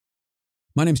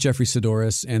My name's Jeffrey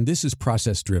Sidoris, and this is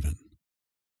Process Driven.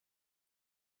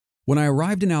 When I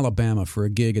arrived in Alabama for a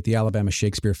gig at the Alabama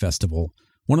Shakespeare Festival,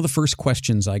 one of the first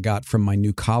questions I got from my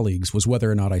new colleagues was whether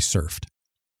or not I surfed.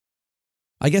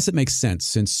 I guess it makes sense,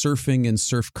 since surfing and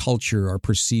surf culture are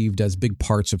perceived as big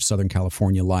parts of Southern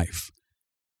California life.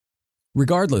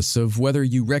 Regardless of whether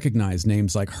you recognize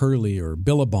names like Hurley or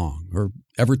Billabong, or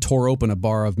ever tore open a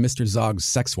bar of Mr. Zog's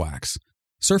Sex Wax,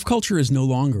 surf culture is no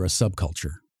longer a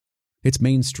subculture. It's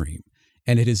mainstream,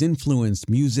 and it has influenced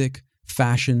music,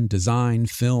 fashion, design,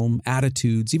 film,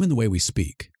 attitudes, even the way we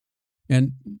speak.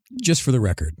 And just for the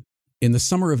record, in the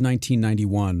summer of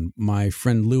 1991, my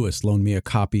friend Lewis loaned me a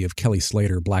copy of Kelly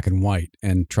Slater Black and White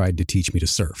and tried to teach me to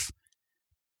surf.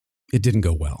 It didn't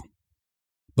go well.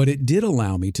 But it did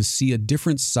allow me to see a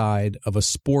different side of a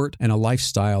sport and a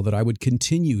lifestyle that I would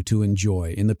continue to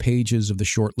enjoy in the pages of the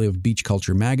short-lived Beach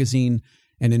Culture magazine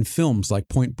and in films like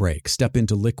Point Break, Step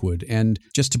Into Liquid, and,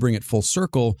 just to bring it full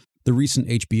circle, the recent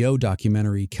HBO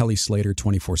documentary Kelly Slater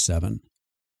 24/7.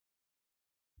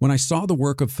 When I saw the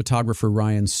work of photographer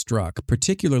Ryan Struck,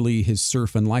 particularly his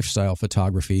surf and lifestyle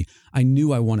photography, I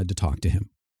knew I wanted to talk to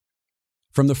him.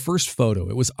 From the first photo,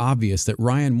 it was obvious that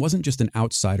Ryan wasn't just an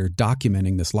outsider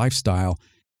documenting this lifestyle,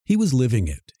 he was living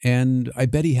it, and I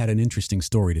bet he had an interesting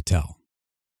story to tell.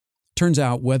 Turns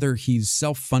out, whether he's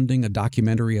self-funding a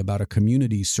documentary about a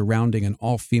community surrounding an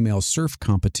all-female surf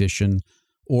competition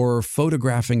or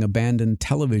photographing abandoned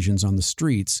televisions on the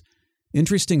streets,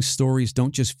 interesting stories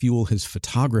don't just fuel his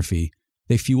photography,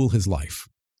 they fuel his life.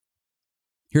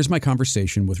 Here's my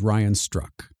conversation with Ryan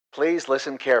Struck. Please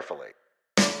listen carefully.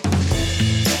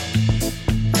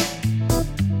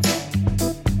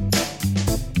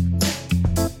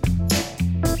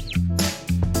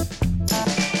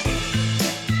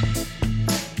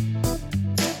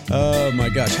 Oh my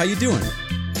gosh, how you doing?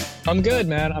 I'm good,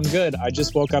 man. I'm good. I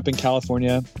just woke up in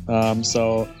California,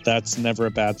 so that's never a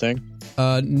bad thing.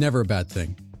 Never a bad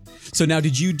thing. So now,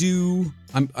 did you do?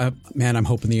 I'm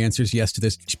hoping the answer is yes to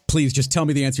this. Please, just tell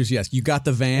me the answer is yes. You got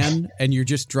the van and you're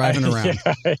just driving around.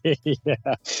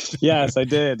 Yeah. Yes, I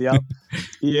did. Yep.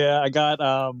 Yeah, I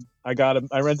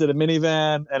rented a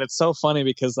minivan, and it's so funny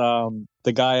because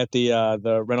the guy at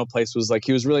the rental place was like,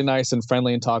 he was really nice and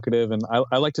friendly and talkative, and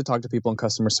I like to talk to people in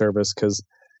customer service because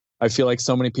I feel like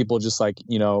so many people just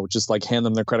hand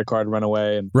them their credit card and run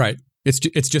away. And right.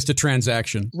 It's just a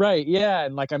transaction. Right. Yeah.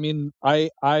 And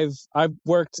I've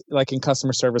worked like in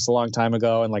customer service a long time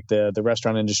ago and like the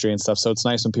restaurant industry and stuff. So it's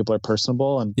nice when people are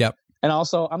personable. And yep. And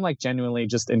also I'm like genuinely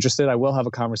just interested. I will have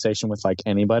a conversation with like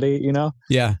anybody, you know?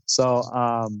 Yeah. So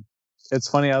it's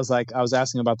funny. I was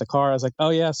asking about the car. I was like,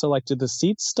 oh yeah. So like, did the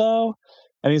seats stow?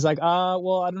 And he's like,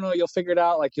 well, I don't know. You'll figure it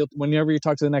out. Like whenever you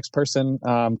talk to the next person,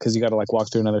 cause you got to like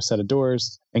walk through another set of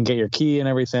doors and get your key and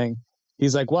everything.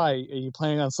 He's like, why? Are you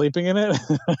planning on sleeping in it?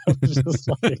 Just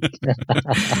like,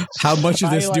 how much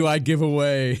of this do I give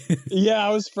away? Yeah, I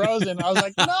was frozen. I was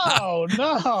like, no.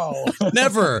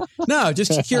 Never. No,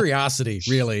 just curiosity,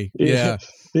 really. Yeah.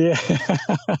 Yeah.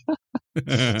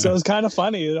 So it was kind of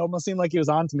funny. It almost seemed like he was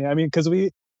on to me. I mean, because we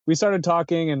started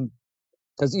talking, and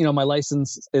because, you know, my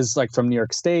license is like from New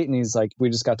York State, and he's like,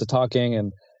 we just got to talking,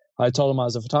 and I told him I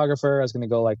was a photographer. I was going to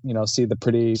go, like, you know, see the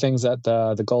pretty things that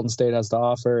the Golden State has to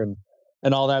offer,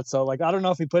 and all that. So like, I don't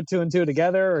know if he put two and two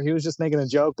together or he was just making a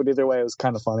joke, but either way, it was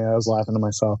kind of funny. I was laughing to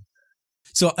myself.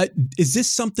 So is this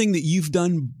something that you've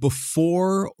done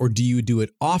before, or do you do it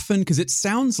often? Because it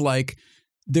sounds like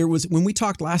when we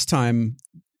talked last time,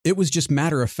 it was just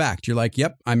matter of fact. You're like,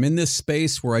 yep, I'm in this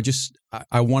space where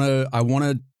I want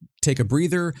to take a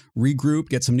breather, regroup,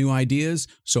 get some new ideas.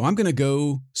 So I'm going to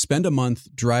go spend a month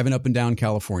driving up and down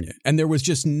California. And there was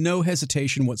just no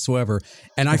hesitation whatsoever.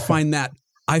 And I find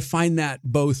that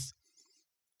both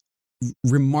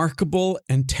remarkable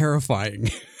and terrifying.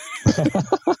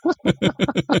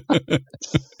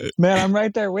 Man, I'm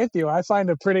right there with you. I find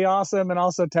it pretty awesome and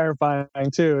also terrifying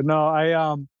too. No,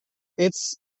 I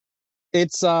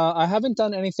haven't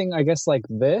done anything, I guess, like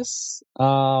this.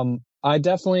 I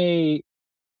definitely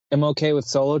am okay with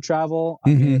solo travel. I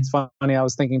mean, it's funny. I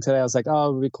was thinking today, I was like,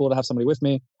 oh, it would be cool to have somebody with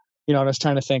me. You know, and I was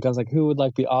trying to think, I was like, who would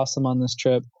like be awesome on this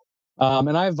trip?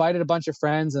 And I invited a bunch of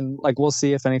friends, and like, we'll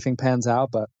see if anything pans out.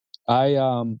 But I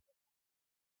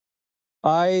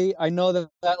know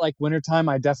that like wintertime,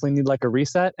 I definitely need like a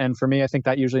reset. And for me, I think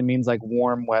that usually means like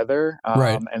warm weather,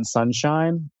 right, and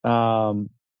sunshine, and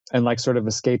like sort of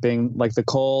escaping like the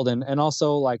cold, and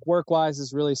also like work wise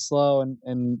is really slow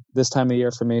and this time of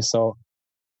year for me. So,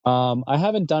 I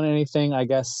haven't done anything, I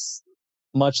guess,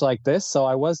 much like this. So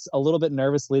I was a little bit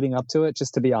nervous leading up to it,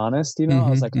 just to be honest, you know.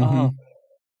 I was like, oh,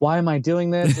 why am I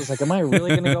doing this? I was like, am I really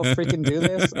going to go freaking do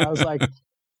this? I was like,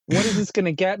 what is this going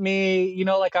to get me? You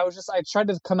know, like I tried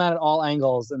to come at it all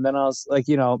angles. And then I was like,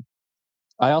 you know,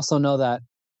 I also know that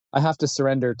I have to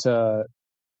surrender to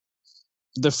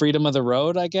the freedom of the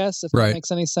road, I guess, if that makes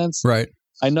any sense. Right.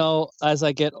 I know as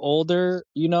I get older,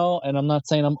 you know, and I'm not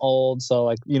saying I'm old, so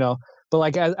like, you know, but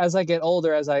like as I get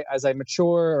older, as I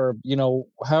mature, or, you know,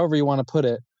 however you want to put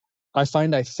it, I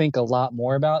find I think a lot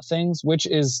more about things, which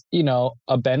is, you know,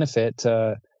 a benefit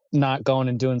to not going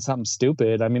and doing something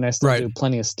stupid. I mean, I still do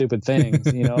plenty of stupid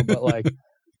things, you know, but like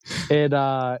it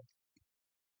I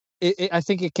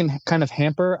think it can kind of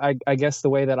hamper, I guess, the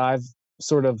way that I've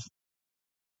sort of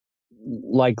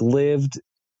like lived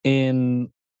in,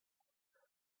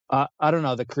 I don't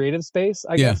know, the creative space,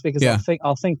 I guess, because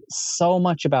I'll think so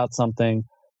much about something,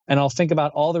 and I'll think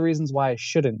about all the reasons why I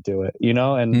shouldn't do it, you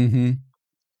know? And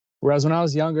whereas when I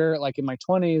was younger, like in my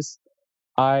 20s,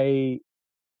 I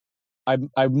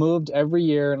moved every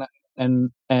year, and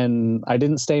I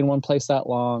didn't stay in one place that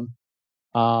long.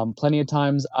 Plenty of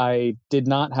times I did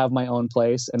not have my own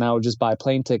place, and I would just buy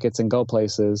plane tickets and go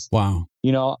places. Wow.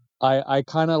 You know, I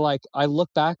kind of like, I look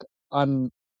back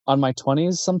on my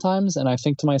 20s sometimes, and I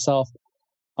think to myself,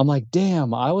 I'm like,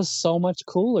 damn, I was so much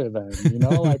cooler then, you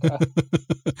know? Like,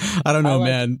 I don't know,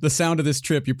 man. The sound of this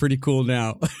trip, you're pretty cool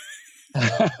now.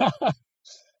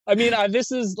 I mean,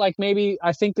 this is like, maybe,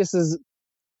 I think this is,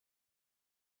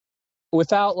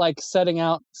 without like setting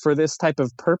out for this type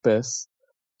of purpose,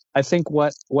 I think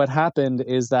what happened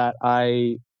is that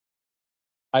I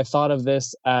thought of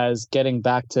this as getting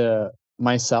back to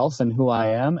myself and who I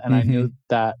am, and I knew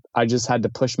that I just had to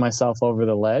push myself over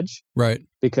the ledge. Right.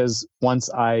 Because once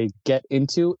I get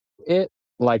into it,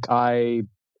 like I'll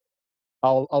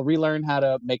relearn how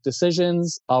to make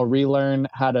decisions. I'll relearn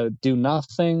how to do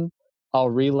nothing.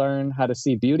 I'll relearn how to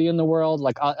see beauty in the world.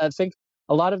 Like I think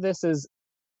a lot of this is,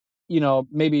 you know,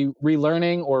 maybe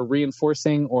relearning or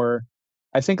reinforcing, or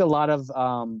I think a lot of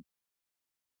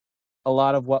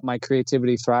what my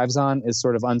creativity thrives on is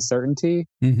sort of uncertainty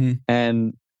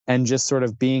and just sort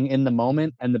of being in the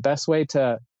moment. And the best way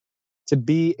to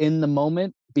be in the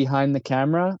moment behind the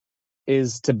camera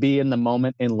is to be in the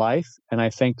moment in life. And I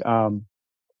think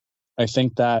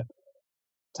that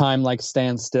time like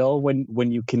stands still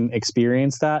when you can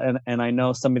experience that. And I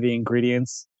know some of the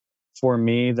ingredients for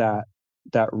me that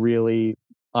really,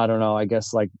 I don't know, I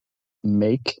guess like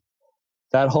make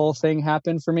that whole thing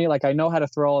happened for me. Like I know how to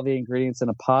throw all the ingredients in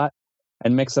a pot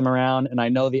and mix them around. And I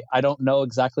don't know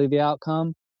exactly the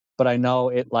outcome, but I know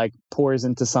it like pours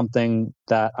into something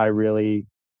that I really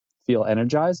feel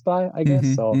energized by, I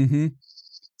guess.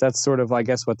 That's sort of, I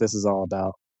guess, what this is all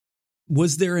about.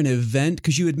 Was there an event?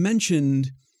 Because you had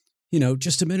mentioned, you know,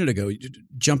 just a minute ago,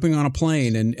 jumping on a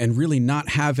plane and really not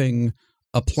having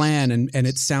a plan. And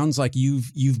it sounds like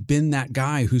you've been that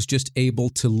guy who's just able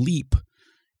to leap.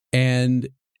 And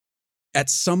at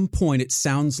some point, it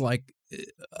sounds like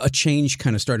a change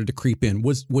kind of started to creep in.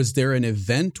 Was there an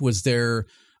event? Was there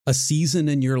a season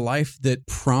in your life that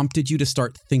prompted you to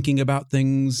start thinking about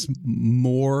things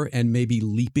more and maybe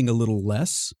leaping a little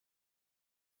less?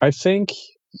 I think,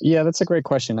 yeah, that's a great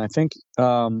question. I think,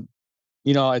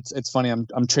 you know, it's funny.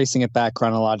 I'm tracing it back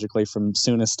chronologically from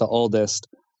soonest to oldest,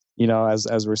 you know,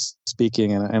 as we're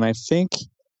speaking. And I think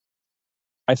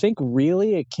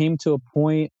really it came to a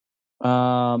point,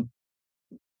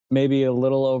 maybe a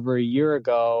little over a year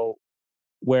ago,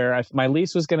 where my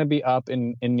lease was going to be up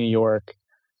in New York.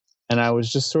 And I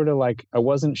was just sort of like, I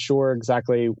wasn't sure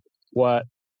exactly what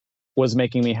was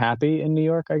making me happy in New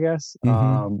York, I guess.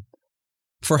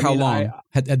 For how long?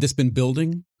 Had this been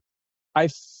building? I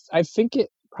think it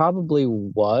probably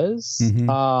was.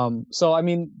 So, I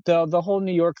mean, the whole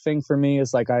New York thing for me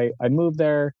is like, I moved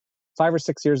there 5 or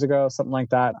 6 years ago, something like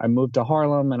that. I moved to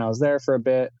Harlem and I was there for a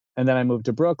bit. And then I moved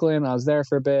to Brooklyn. I was there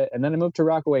for a bit. And then I moved to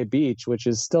Rockaway Beach, which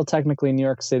is still technically New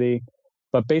York City.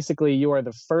 But basically, you are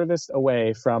the furthest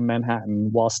away from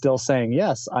Manhattan while still saying,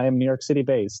 yes, I am New York City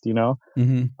based, you know?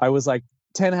 I was like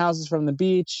 10 houses from the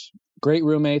beach, great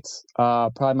roommates,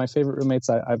 probably my favorite roommates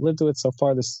I've lived with so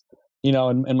far this, you know,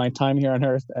 in my time here on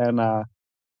Earth. And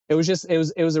it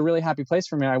was a really happy place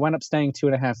for me. I went up staying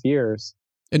 2.5 years.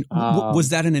 And was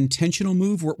that an intentional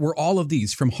move? Were all of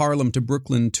these, from Harlem to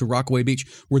Brooklyn to Rockaway Beach,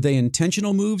 were they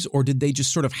intentional moves, or did they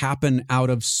just sort of happen out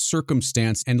of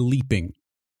circumstance and leaping?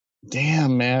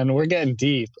 Damn, man, we're getting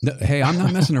deep. Hey, I'm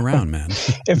not messing around, man.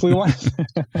 If we want.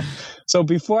 So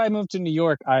before I moved to New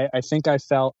York, I think I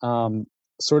felt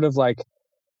sort of like,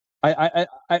 I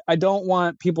don't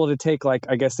want people to take, like,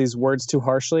 I guess, these words too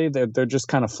harshly. They're just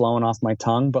kind of flowing off my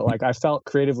tongue. But like, I felt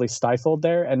creatively stifled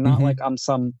there, and not like I'm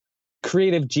some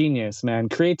creative genius, man.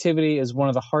 Creativity is one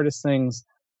of the hardest things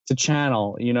to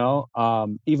channel,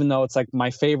 even though it's like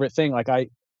my favorite thing. Like I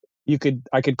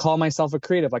could call myself a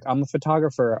creative. Like I'm a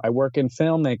photographer. I work in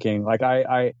filmmaking. Like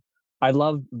I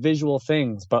love visual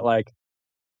things, but like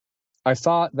I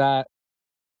thought that,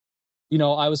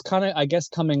 I was kind of, I guess,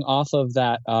 coming off of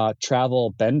that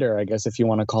travel bender, I guess, if you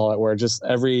want to call it, where just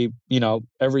every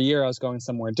year I was going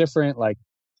somewhere different. Like,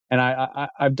 and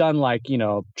I've done like,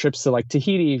 trips to like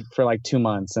Tahiti for like 2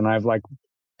 months, and I've like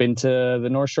been to the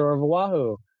North Shore of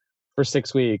Oahu for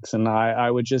 6 weeks. And I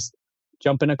would just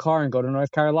jump in a car and go to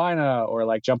North Carolina, or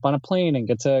like jump on a plane and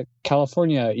get to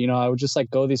California. I would just like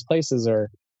go these places. Or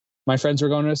my friends were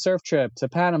going on a surf trip to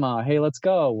Panama. Hey, let's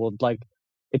go. Well, like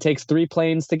it takes 3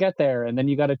 planes to get there, and then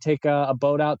you got to take a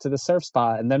boat out to the surf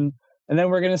spot, and then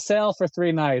we're going to sail for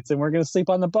 3 nights, and we're going to sleep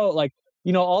on the boat. Like,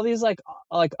 all these like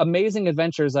amazing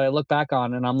adventures that I look back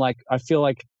on, and I'm like, I feel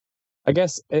like, I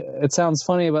guess it sounds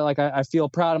funny, but like I feel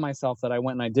proud of myself that I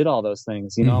went and I did all those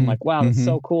things. I'm like, wow, that's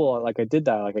so cool. Like I did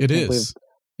that. Like I can't believe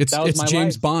it's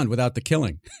James Bond without the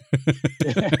killing.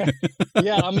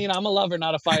 Yeah, I mean, I'm a lover,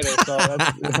 not a fighter. So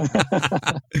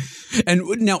that's... And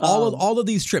now all of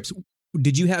these trips,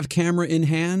 did you have camera in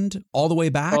hand all the way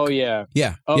back? Oh yeah.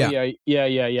 Yeah. Oh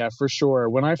yeah, for sure.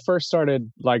 When I first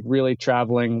started like really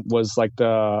traveling was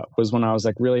when I was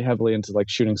like really heavily into like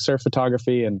shooting surf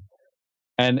photography,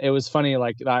 and it was funny,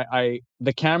 like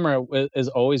the camera has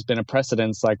always been a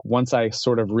precedence. Like once I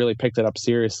sort of really picked it up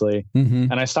seriously,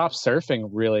 and I stopped surfing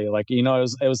really, like, it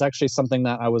was actually something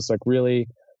that I was like really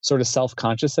sort of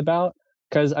self-conscious about.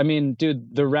 Cause I mean,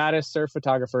 dude, the raddest surf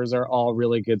photographers are all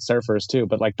really good surfers too.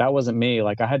 But like, that wasn't me.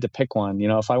 Like I had to pick one,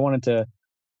 if I wanted to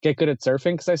get good at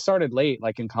surfing, cause I started late,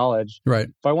 like in college. Right.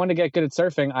 If I wanted to get good at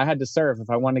surfing, I had to surf. If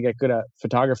I wanted to get good at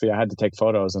photography, I had to take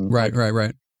photos. And right.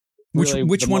 Really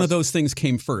which one of those things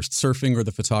came first, surfing or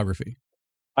the photography?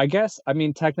 I guess, I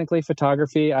mean, technically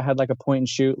photography. I had like a point and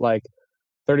shoot, like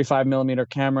 35 millimeter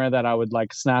camera that I would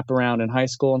like snap around in high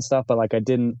school and stuff. But like, I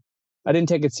didn't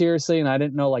take it seriously, and I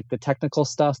didn't know like the technical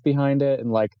stuff behind it. And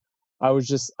like, I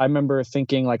remember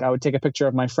thinking like I would take a picture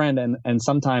of my friend, and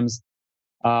sometimes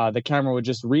the camera would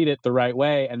just read it the right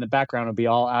way, and the background would be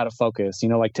all out of focus,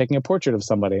 like taking a portrait of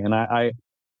somebody. And I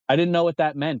didn't know what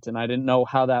that meant, and I didn't know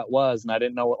how that was, and I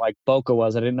didn't know what like bokeh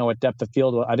was. I didn't know what depth of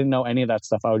field was. I didn't know any of that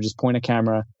stuff. I would just point a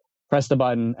camera, press the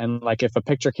button, and like if a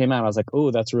picture came out, I was like,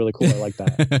 "Ooh, that's really cool. I like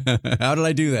that." How did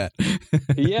I do that?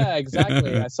 Yeah,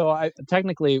 exactly. So I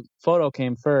technically photo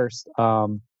came first.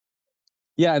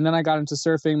 Yeah, and then I got into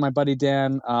surfing. My buddy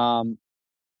Dan, I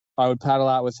would paddle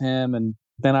out with him, and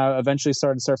then I eventually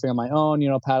started surfing on my own.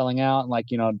 Paddling out, and like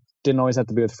didn't always have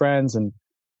to be with friends,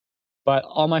 but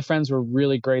all my friends were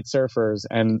really great surfers,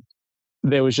 and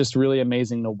it was just really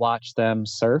amazing to watch them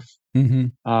surf.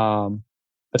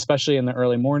 Especially in the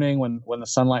early morning when the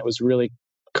sunlight was really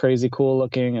crazy cool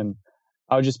looking, and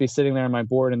I would just be sitting there on my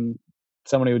board, and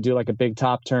somebody would do like a big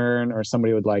top turn, or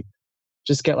somebody would like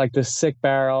just get like this sick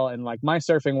barrel, and like my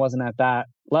surfing wasn't at that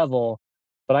level,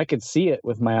 but I could see it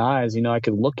with my eyes. I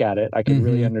could look at it, I could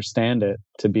really understand it,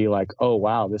 to be like, oh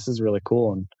wow, this is really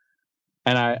cool.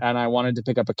 And I wanted to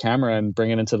pick up a camera and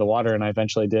bring it into the water, and I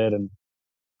eventually did. And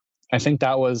I think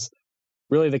that was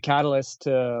really the catalyst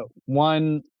to,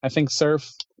 one, I think surf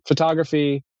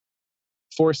photography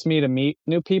forced me to meet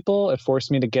new people. It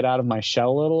forced me to get out of my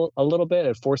shell a little bit.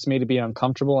 It forced me to be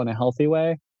uncomfortable in a healthy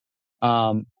way.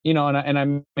 And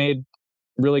I made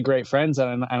really great friends,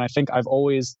 and I think I've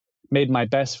always made my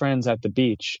best friends at the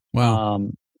beach. Wow.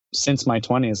 Since my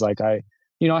 20s. Like I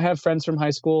have friends from high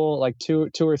school, like two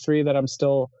or three that I'm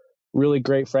still really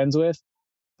great friends with.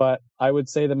 But I would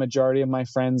say the majority of my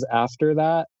friends after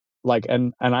that, like,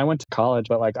 and I went to college,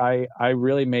 but like I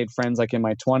really made friends like in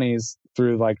my 20s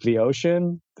through like the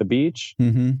ocean, the beach,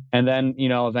 and then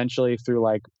eventually through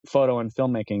like photo and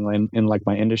filmmaking in like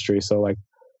my industry. So like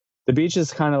the beach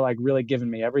is kind of like really given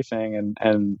me everything,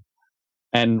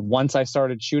 and once I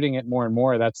started shooting it more and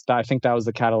more, I think that was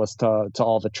the catalyst to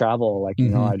all the travel. Like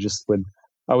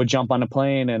I would jump on a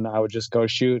plane, and I would just go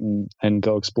shoot and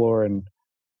go explore and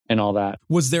all that.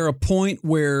 Was there a point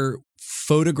where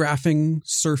photographing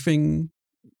surfing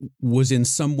was in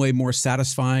some way more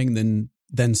satisfying than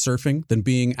surfing, than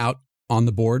being out on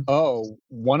the board? Oh,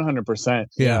 100%.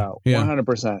 Yeah.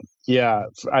 100%. Yeah.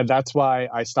 That's why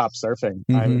I stopped surfing.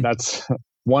 That's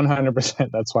 100%.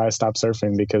 That's why I stopped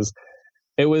surfing, because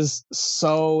it was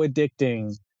so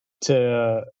addicting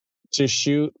to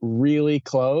shoot really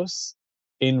close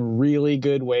in really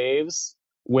good waves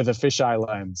with a fisheye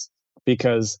lens,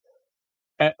 because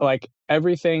like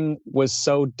everything was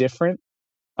so different.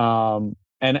 And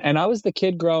I was the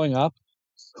kid growing up,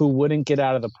 who wouldn't get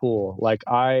out of the pool. Like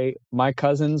my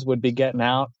cousins would be getting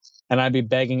out and I'd be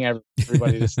begging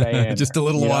everybody to stay in. Just a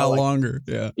little while longer.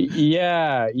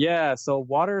 Yeah. Yeah. So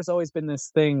water has always been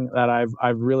this thing that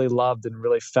I've really loved and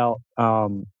really felt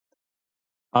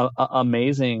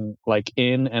amazing, like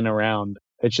in and around.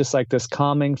 It's just like this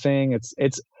calming thing.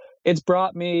 It's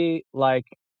brought me like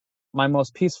my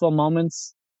most peaceful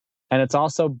moments, and it's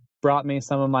also brought me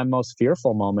some of my most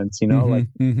fearful moments, like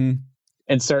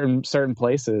in certain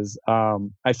places.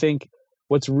 I think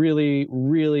what's really,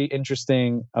 really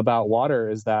interesting about water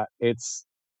is that it's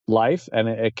life and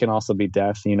it can also be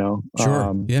death,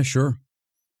 Sure. Yeah, sure.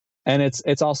 And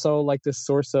it's also like this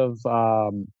source of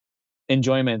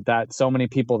enjoyment that so many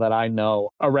people that I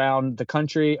know around the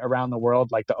country, around the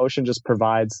world, like the ocean just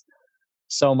provides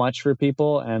so much for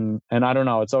people. And I don't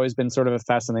know, it's always been sort of a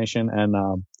fascination.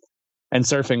 And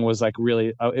surfing was like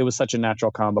really, it was such a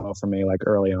natural combo for me, like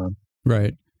early on.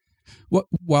 Right.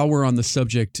 While we're on the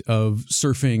subject of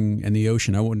surfing and the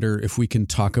ocean, I wonder if we can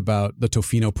talk about the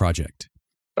Tofino project.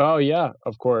 Oh, yeah,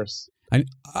 of course.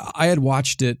 I had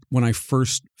watched it when I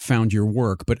first found your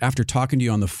work, but after talking to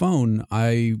you on the phone,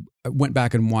 I went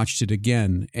back and watched it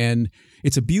again. And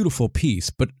it's a beautiful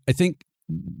piece, but I think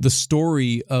the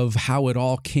story of how it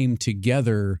all came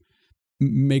together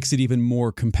makes it even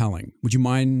more compelling. Would you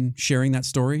mind sharing that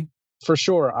story? For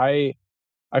sure. I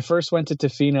first went to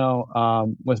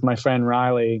Tofino with my friend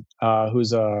Riley,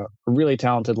 who's a really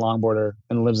talented longboarder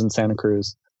and lives in Santa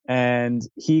Cruz. And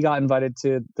he got invited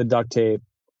to the Duct Tape,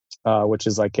 which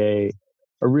is like a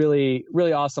really,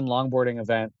 really awesome longboarding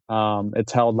event.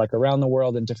 It's held like around the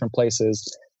world in different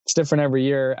places. It's different every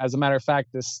year. As a matter of fact,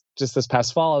 this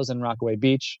past fall I was in Rockaway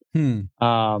Beach,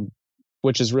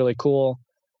 which is really cool.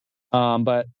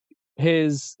 But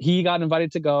he got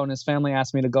invited to go, and his family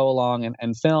asked me to go along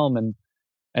and film.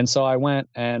 And so I went,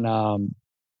 and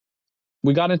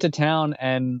we got into town,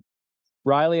 and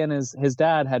Riley and his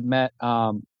dad had met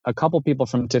a couple people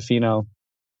from Tofino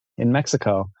in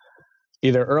Mexico,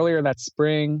 either earlier that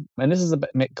spring, and this is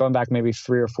going back maybe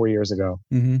 3 or 4 years ago.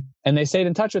 Mm-hmm. And they stayed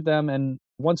in touch with them. And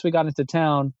once we got into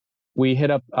town, we hit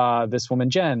up this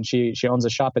woman, Jen. She owns a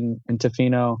shop in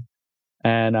Tofino,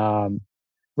 and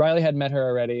Riley had met her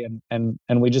already, and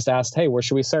we just asked, hey, where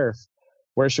should we surf?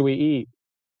 Where should we eat?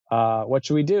 What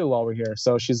should we do while we're here?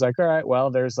 So she's like, all right,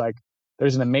 well, there's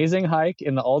an amazing hike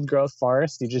in the old growth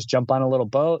forest. You just jump on a little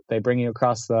boat. They bring you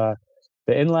across the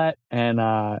inlet,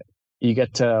 and you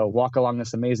get to walk along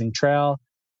this amazing trail.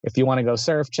 If you want to go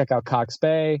surf, check out Cox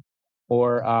Bay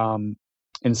or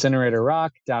Incinerator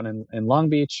Rock down in Long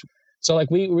Beach. So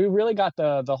like we really got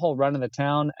the whole run of the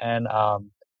town, and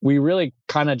we really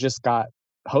kind of just got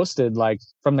hosted like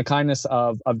from the kindness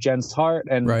of Jen's heart.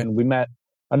 And, right. And we met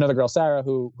another girl, Sarah,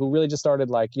 who really just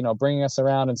started like, bringing us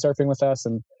around and surfing with us.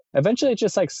 And eventually it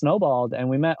just like snowballed, and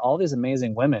we met all these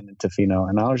amazing women in Tofino.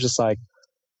 And I was just like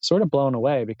sort of blown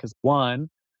away because one,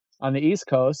 on the East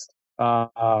Coast,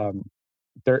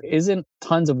 there isn't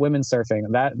tons of women surfing.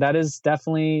 That is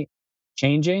definitely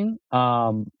changing.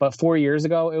 But 4 years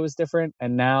ago it was different,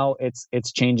 and now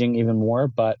it's changing even more.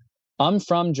 But I'm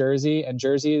from Jersey, and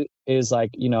Jersey is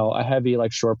like, a heavy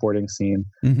like shortboarding scene.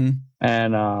 Mm-hmm.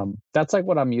 And that's like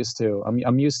what I'm used to.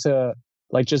 I'm used to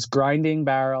like just grinding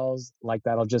barrels like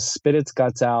that'll just spit its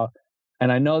guts out.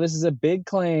 And I know this is a big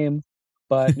claim,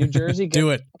 but New Jersey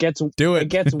it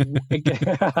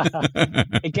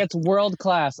gets world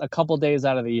class a couple days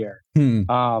out of the year.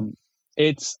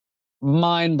 It's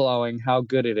mind blowing how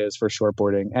good it is for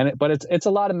shortboarding, but it's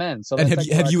a lot of men. So and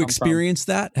have you experienced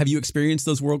that? Have you experienced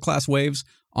those world class waves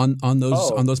on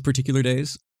those particular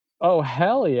days? Oh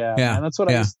hell yeah! Yeah, man.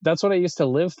 That's what I used to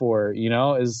live for.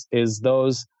 Is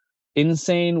those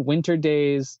insane winter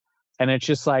days, and it's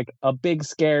just like a big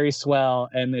scary swell,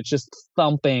 and it's just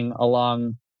thumping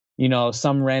along,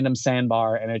 some random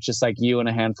sandbar, and it's just like you and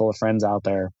a handful of friends out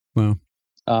there. Wow.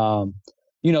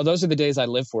 Those are the days I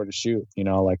live for to shoot.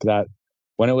 Like that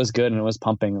when it was good and it was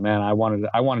pumping. Man, I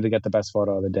wanted to get the best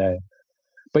photo of the day.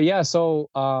 But yeah, so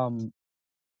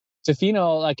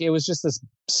Tofino, like it was just this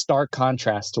stark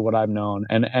contrast to what I've known,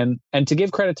 and to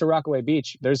give credit to Rockaway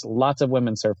Beach, there's lots of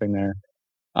women surfing there.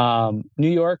 New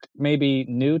York may be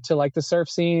new to like the surf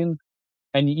scene,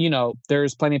 and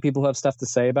there's plenty of people who have stuff to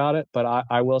say about it, but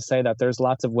I will say that there's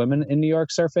lots of women in New York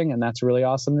surfing, and that's really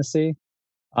awesome to see.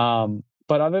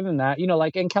 But other than that,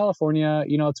 like in California,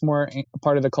 it's more a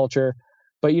part of the culture.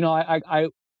 But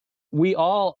we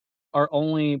all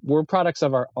we're products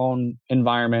of our own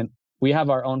environment. We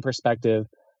have our own perspective,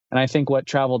 and I think what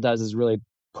travel does is really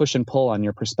push and pull on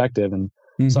your perspective. And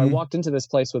so I walked into this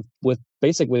place with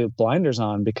basically blinders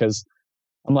on, because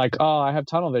I'm like, oh, I have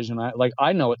tunnel vision.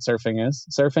 I know what surfing is.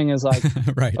 Surfing is like,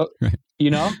 right.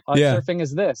 Yeah. Surfing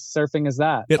is this, surfing is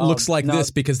that. It looks like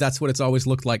this because that's what it's always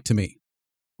looked like to me.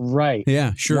 Right.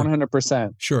 Yeah, sure.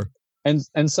 100%. Sure.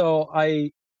 And so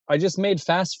I just made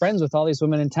fast friends with all these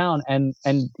women in town. And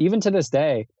even to this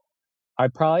day, I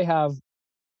probably have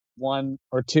one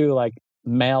or two like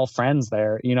male friends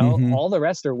there, all the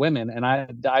rest are women. And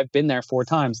I've been there 4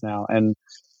 times now. And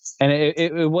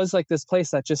it was like this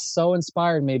place that just so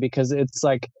inspired me because it's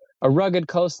like a rugged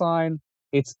coastline.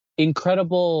 It's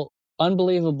incredible,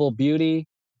 unbelievable beauty.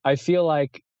 I feel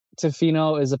like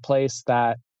Tofino is a place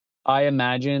that I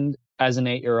imagined as an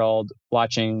 8-year-old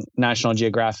watching National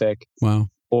Geographic. Wow.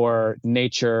 Or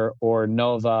Nature or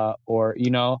Nova or,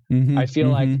 I feel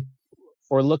like,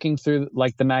 or looking through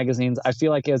like the magazines, I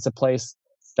feel like it's a place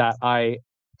that I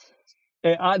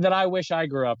wish I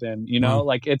grew up in, Wow.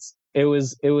 like it's a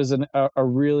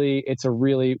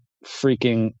really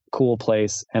freaking cool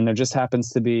place. And there just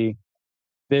happens to be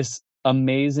this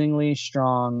amazingly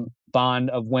strong bond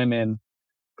of women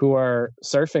who are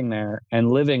surfing there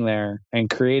and living there and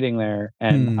creating there.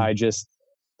 And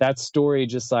that story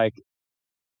just like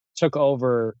took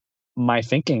over my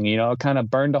thinking, it kind of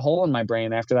burned a hole in my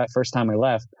brain after that first time I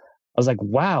left. I was like,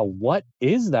 wow, what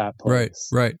is that place?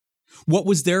 Right. What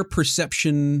was their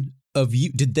perception of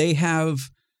you? Did they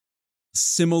have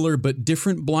similar but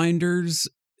different blinders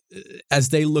as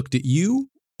they looked at you?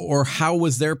 Or how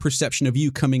was their perception of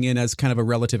you coming in as kind of a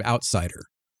relative outsider?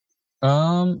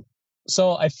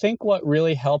 So I think what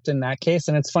really helped in that case,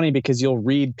 and it's funny because you'll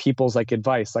read people's like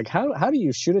advice, like how do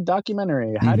you shoot a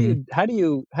documentary? How do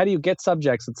you get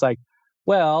subjects? It's like,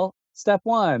 well, step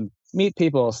 1, meet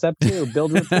people. Step 2,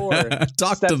 build rapport.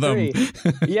 Talk step to them. 3.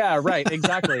 Yeah, right.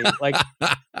 Exactly. Like,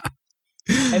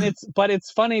 and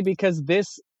it's funny because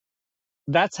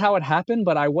that's how it happened,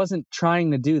 but I wasn't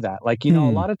trying to do that. Like, a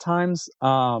lot of times,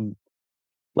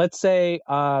 let's say,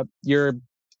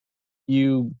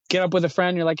 you get up with a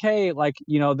friend, you're like, hey, like,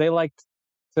 they like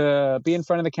to be in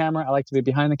front of the camera. I like to be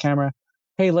behind the camera.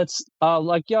 Hey, let's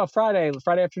Friday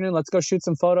afternoon, let's go shoot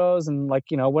some photos and like,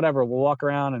 whatever, we'll walk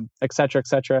around and et cetera, et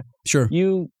cetera. Sure.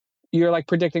 You're like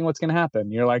predicting what's going to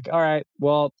happen. You're like, all right,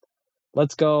 well,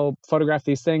 let's go photograph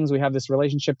these things. We have this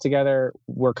relationship together.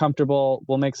 We're comfortable.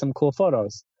 We'll make some cool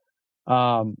photos.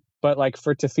 But like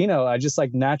for Tofino, I just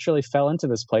like naturally fell into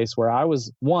this place where I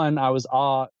was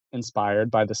awe-inspired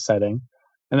by the setting.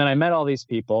 And then I met all these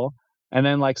people. And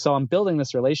then like, so I'm building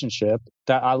this relationship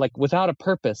that I like without a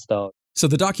purpose though. So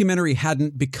the documentary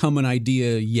hadn't become an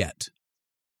idea yet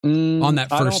on that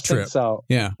first trip. Think so.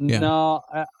 Yeah. No,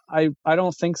 I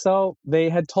don't think so. They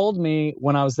had told me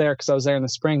when I was there, because I was there in the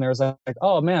spring, there was like,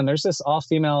 oh man, there's this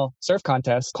all-female surf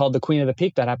contest called the Queen of the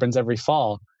Peak that happens every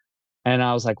fall. And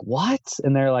I was like, what?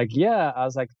 And they're like, yeah. I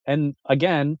was like, and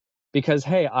again, because,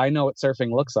 hey, I know what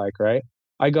surfing looks like, right?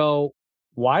 I go,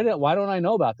 why don't I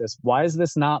know about this? Why is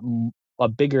this not a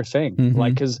bigger thing?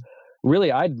 Like, because really,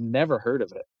 I'd never heard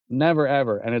of it. Never,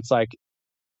 ever. And it's like,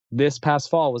 this past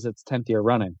fall was its 10th year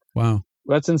running. Wow.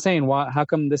 That's insane. How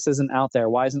come this isn't out there?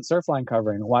 Why isn't Surfline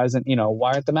covering it? Why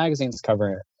aren't the magazines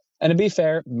covering it? And to be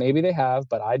fair, maybe they have,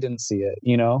 but I didn't see it,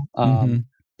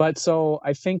 But so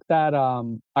I think that,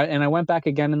 I went back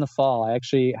again in the fall. I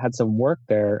actually had some work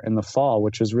there in the fall,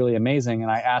 which was really amazing. And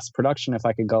I asked production if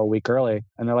I could go a week early.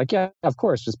 And they're like, yeah, of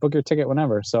course, just book your ticket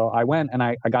whenever. So I went and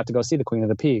I got to go see the Queen of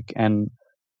the Peak. And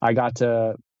I got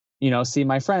to, see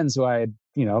my friends who I had,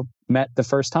 met the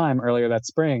first time earlier that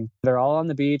spring. They're all on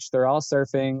the beach. They're all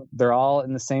surfing. They're all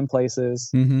in the same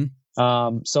places.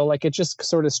 So like it just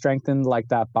sort of strengthened like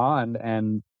that bond.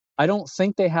 And I don't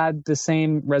think they had the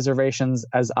same reservations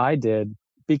as I did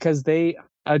because they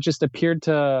just appeared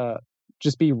to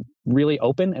just be really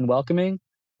open and welcoming.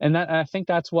 And I think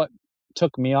that's what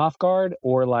took me off guard,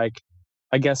 or like,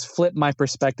 I guess, flipped my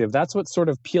perspective. That's what sort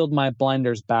of peeled my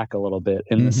blinders back a little bit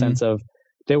in the sense of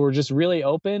they were just really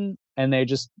open and they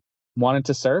just wanted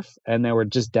to surf and they were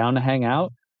just down to hang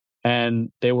out. And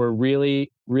they were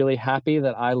really, really happy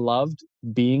that I loved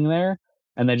being there.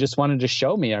 And they just wanted to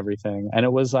show me everything. And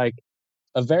it was like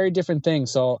a very different thing.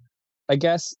 So I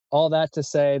guess all that to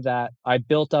say that I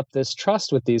built up this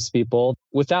trust with these people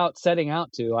without setting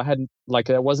out to. I hadn't, like,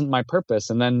 that wasn't my purpose.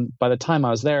 And then by the time I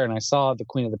was there and I saw the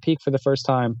Queen of the Peak for the first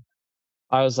time,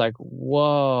 I was like,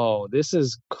 whoa, this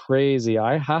is crazy.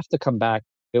 I have to come back.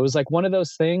 It was like one of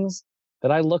those things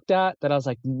that I looked at that I was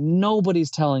like, nobody's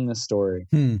telling this story.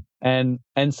 And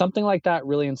something like that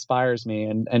really inspires me.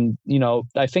 And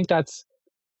I think that's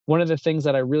one of the things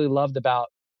that I really loved about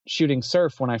shooting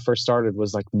surf when I first started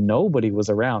was like nobody was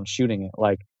around shooting it.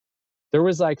 Like there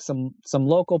was like some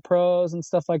local pros and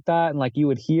stuff like that. And like you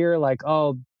would hear like,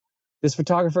 oh, this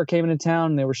photographer came into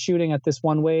town and they were shooting at this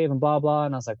one wave and blah, blah.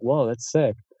 And I was like, whoa, that's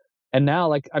sick. And now,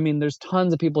 like, I mean, there's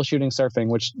tons of people shooting surfing,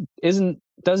 which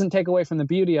doesn't take away from the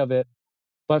beauty of it.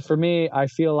 But for me, I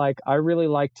feel like I really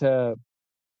like to,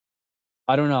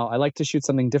 I don't know, I like to shoot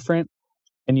something different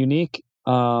and unique.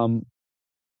 And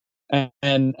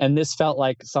this felt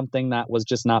like something that was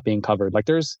just not being covered. Like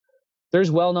there's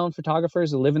well-known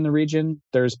photographers who live in the region.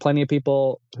 There's plenty of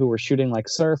people who were shooting like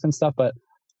surf and stuff, but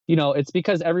you know, it's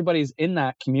because everybody's in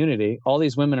that community. All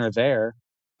these women are there.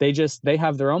 They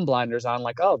have their own blinders on,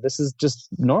 like, oh, this is just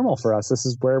normal for us. This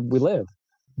is where we live.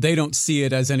 They don't see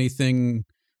it as anything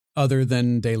other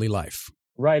than daily life.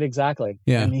 Right, exactly.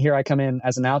 Yeah. And here I come in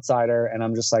as an outsider and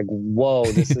I'm just like, whoa,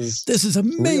 this is this is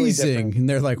amazing. Really, and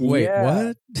they're like, wait,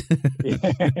 what?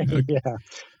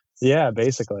 Yeah,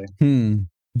 basically.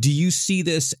 Do you see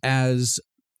this as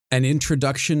an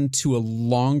introduction to a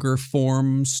longer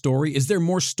form story? Is there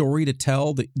more story to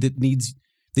tell that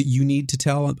you need to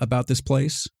tell about this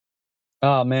place?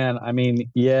 Oh man, I mean,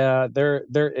 yeah, there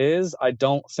is. I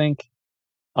don't think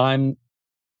I'm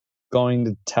going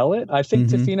to tell it. I think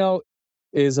Tofino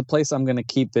is a place I'm going to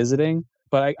keep visiting,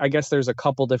 but I guess there's a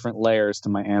couple different layers to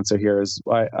my answer here. Is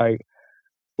I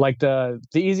like the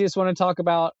easiest one to talk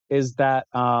about is that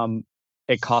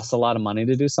it costs a lot of money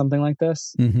to do something like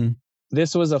this.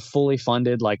 This was a fully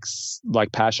funded like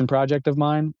passion project of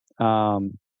mine,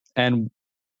 and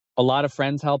a lot of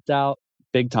friends helped out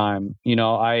big time. You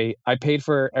know, I paid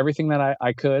for everything that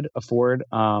I could afford,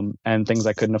 and things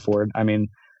I couldn't afford. I mean,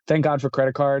 thank God for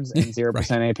credit cards and 0%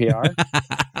 APR.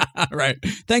 Right.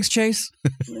 Thanks, Chase.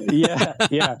 Yeah.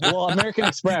 Well, American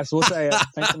Express, we'll say it.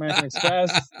 Thanks, American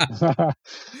Express.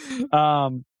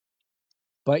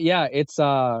 But yeah,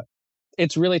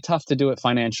 it's really tough to do it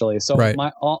financially. So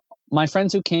my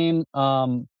friends who came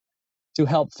to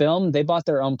help film, they bought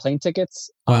their own plane tickets.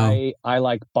 Wow. I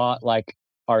like bought like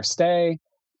our stay.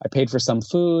 I paid for some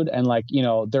food, and like, you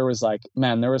know, there was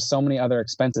so many other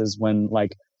expenses when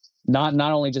like not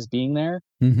only just being there,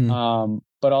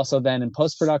 but also then in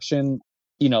post-production,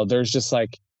 you know, there's just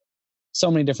like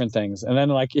so many different things. And then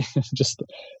like just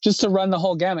to run the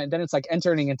whole gamut, then it's like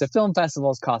entering into film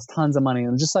festivals cost tons of money.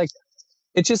 And just like,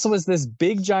 it just was this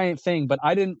big giant thing. But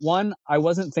I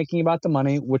wasn't thinking about the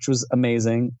money, which was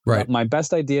amazing. Right. My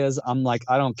best ideas, I'm like,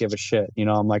 I don't give a shit. You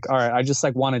know, I'm like, all right, I just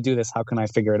like want to do this. How can I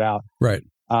figure it out? Right.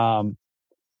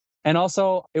 And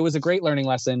also it was a great learning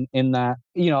lesson in that,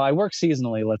 you know, I work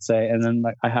seasonally, let's say, and then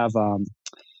like I have,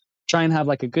 try and have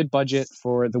like a good budget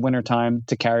for the winter time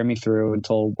to carry me through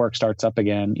until work starts up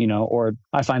again, you know, or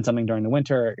I find something during the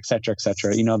winter, et cetera, et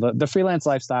cetera. You know, the freelance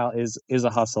lifestyle is a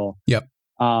hustle. Yep.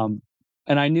 And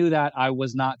I knew that I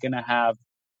was going to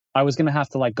have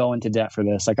to like go into debt for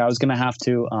this. Like I was going to have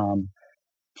to,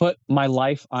 put my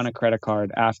life on a credit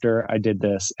card after I did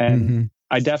this. And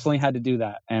I definitely had to do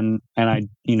that. And I,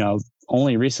 you know,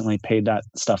 only recently paid that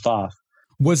stuff off.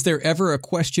 Was there ever a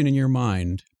question in your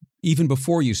mind, even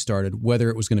before you started, whether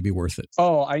it was going to be worth it?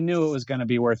 Oh, I knew it was going to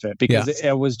be worth it because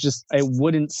it was just, it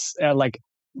wouldn't like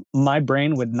my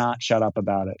brain would not shut up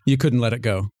about it. You couldn't let it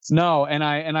go. No. And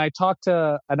I talked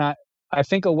to, and I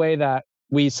think a way that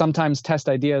we sometimes test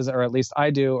ideas, or at least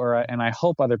I do, and I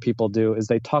hope other people do, is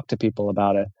they talk to people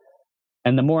about it.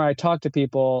 And the more I talk to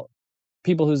people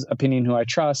whose opinion, who I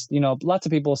trust, you know, lots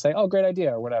of people will say, oh, great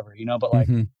idea or whatever, you know, but like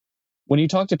when you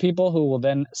talk to people who will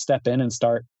then step in and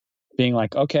start being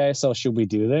like, okay, so should we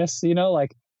do this? You know,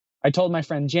 like I told my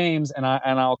friend James, and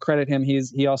I'll credit him.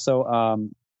 He also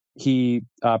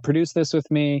produced this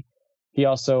with me. He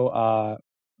also,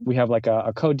 we have like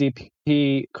a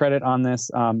co-DP credit on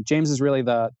this. James is really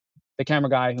the camera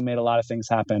guy who made a lot of things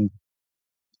happen.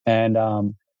 And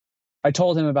I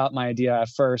told him about my idea at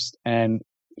first, and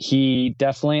he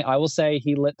definitely, I will say,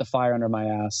 he lit the fire under my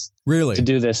ass. Really? To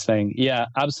do this thing. Yeah,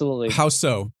 absolutely. How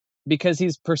so? Because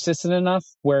he's persistent enough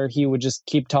where he would just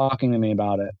keep talking to me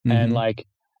about it. And like,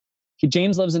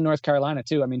 James lives in North Carolina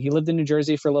too. I mean, he lived in New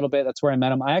Jersey for a little bit. That's where I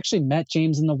met him. I actually met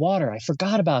James in the water. I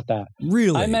forgot about that.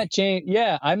 Really? I met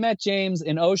James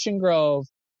in Ocean Grove.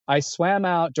 I swam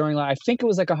out during, I think it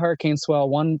was like a hurricane swell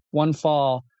one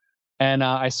fall. And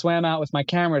I swam out with my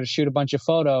camera to shoot a bunch of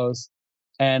photos.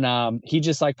 And he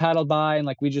just like paddled by, and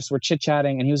like we just were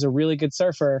chit-chatting, and he was a really good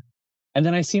surfer. And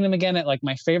then I seen him again at like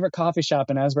my favorite coffee shop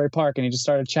in Asbury Park, and he just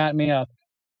started chatting me up.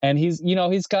 And he's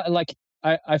got like,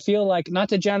 I feel like, not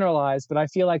to generalize, but I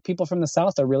feel like people from the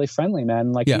South are really friendly,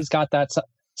 man. Like he's got that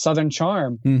Southern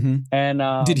charm.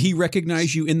 And did he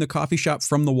recognize you in the coffee shop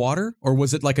from the water, or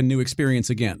was it like a new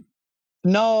experience again?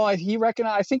 No, he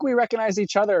recognized. I think we recognized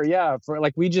each other. Yeah, for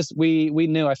like we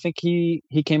knew. I think he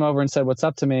came over and said what's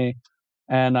up to me,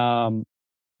 and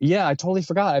yeah, I totally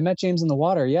forgot. I met James in the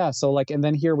water. Yeah, so like, and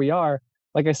then here we are.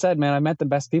 Like I said, man, I met the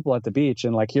best people at the beach,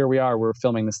 and like here we are. We're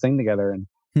filming this thing together,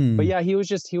 and but yeah, he was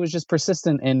just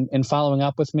persistent in following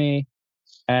up with me,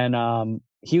 and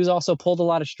he was also pulled a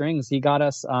lot of strings. He got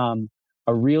us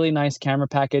a really nice camera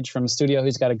package from a studio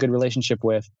he's got a good relationship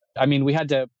with. I mean, we had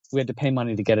to pay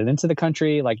money to get it into the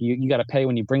country. Like you got to pay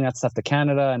when you bring that stuff to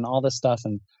Canada and all this stuff.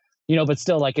 And, but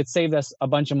still like it saved us a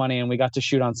bunch of money and we got to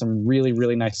shoot on some really,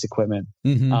 really nice equipment.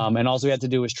 Mm-hmm. And all we had to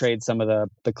do was trade some of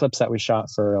the clips that we shot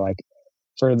for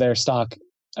their stock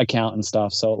account and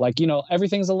stuff. So like,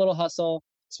 everything's a little hustle,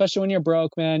 especially when you're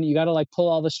broke, man. You got to like pull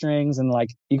all the strings and like,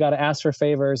 you got to ask for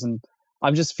favors. And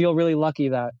I just feel really lucky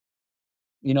that,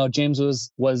 James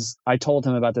I told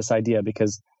him about this idea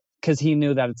because he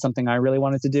knew that it's something I really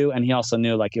wanted to do. And he also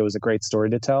knew like it was a great story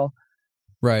to tell.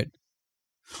 Right.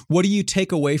 What do you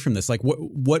take away from this? Like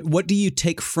what do you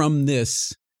take from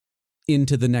this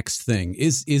into the next thing?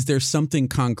 Is there something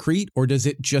concrete, or does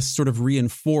it just sort of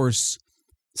reinforce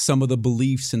some of the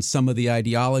beliefs and some of the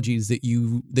ideologies that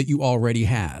you already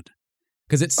had?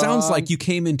 Because it sounds like you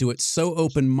came into it so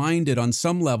open-minded on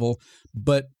some level,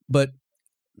 but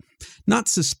not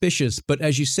suspicious, but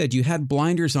as you said, you had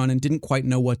blinders on and didn't quite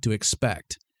know what to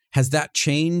expect. Has that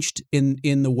changed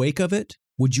in the wake of it?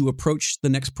 Would you approach the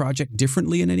next project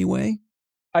differently in any way?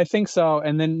 I think so.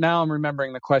 And then now I'm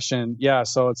remembering the question. Yeah.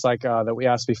 So it's like that we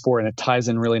asked before, and it ties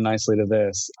in really nicely to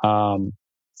this.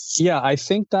 Yeah, I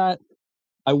think that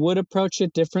I would approach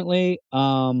it differently.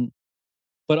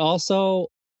 But also,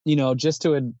 just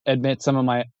to admit some of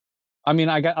my, I mean,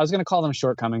 I was going to call them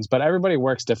shortcomings, but everybody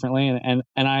works differently. And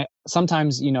I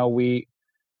sometimes,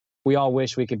 we all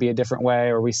wish we could be a different way,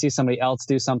 or we see somebody else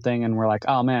do something and we're like,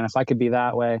 oh man, if I could be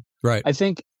that way. Right. I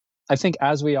think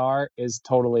as we are is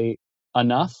totally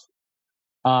enough.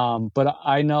 But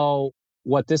I know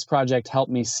what this project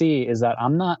helped me see is that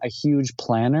I'm not a huge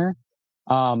planner.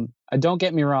 Don't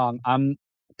get me wrong.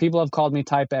 People have called me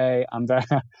type A. I'm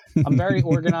very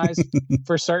organized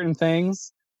for certain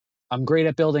things. I'm great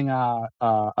at building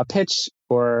a pitch,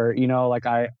 or, like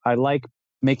I like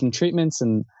making treatments,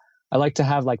 and I like to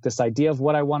have like this idea of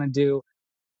what I want to do.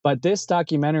 But this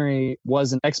documentary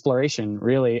was an exploration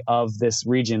really of this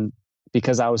region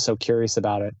because I was so curious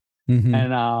about it. Mm-hmm.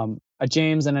 And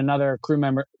James and another crew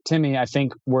member, Timmy, I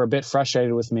think were a bit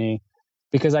frustrated with me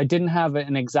because I didn't have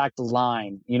an exact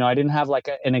line. I didn't have like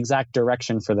an exact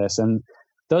direction for this. And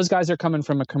those guys are coming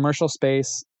from a commercial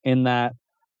space in that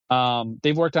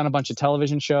they've worked on a bunch of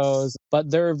television shows, but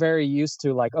they're very used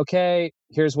to like, okay,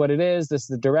 here's what it is. This is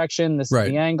the direction. This is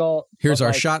the angle. Here's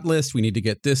our shot list. We need to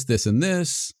get this, this, and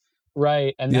this.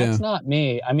 Right. And that's not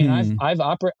me. I mean,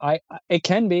 it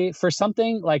can be for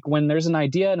something like when there's an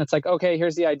idea and it's like, okay,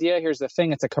 here's the idea. Here's the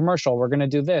thing. It's a commercial. We're going to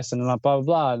do this and blah, blah,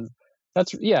 blah. And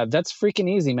that's freaking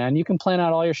easy, man. You can plan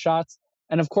out all your shots.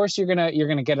 And of course you're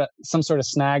going to get some sort of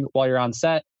snag while you're on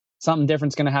set. Something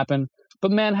different's going to happen. But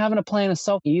man, having a plan is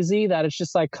so easy that it's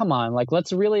just like, come on, like,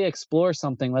 let's really explore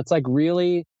something. Let's like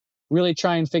really, really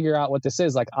try and figure out what this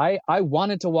is. Like, I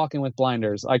wanted to walk in with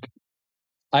blinders. Like,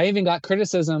 I even got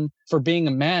criticism for being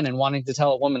a man and wanting to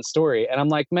tell a woman's story. And I'm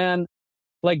like, man,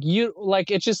 like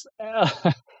it's just,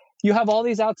 you have all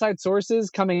these outside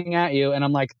sources coming at you. And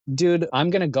I'm like, dude,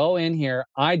 I'm going to go in here.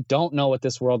 I don't know what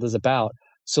this world is about.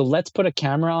 So let's put a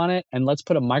camera on it and let's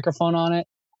put a microphone on it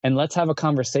and let's have a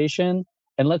conversation.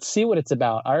 And let's see what it's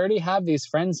about. I already have these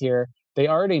friends here. They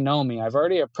already know me. I've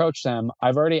already approached them.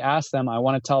 I've already asked them, I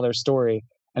want to tell their story.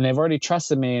 And they've already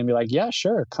trusted me and be like, yeah,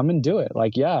 sure, come and do it.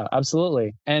 Like, yeah,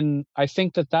 absolutely. And I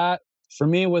think that for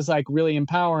me was like really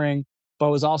empowering, but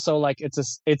was also like,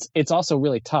 it's also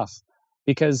really tough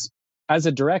because as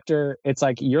a director, it's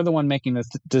like, you're the one making the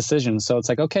decision. So it's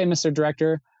like, okay, Mr.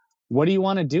 Director, what do you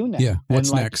want to do next? Yeah. What's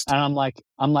and like, next? And I'm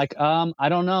like, I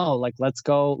don't know. Like, let's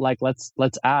go, like, let's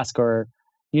ask, or,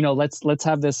 let's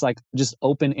have this like just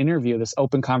open interview, this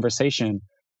open conversation.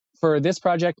 For this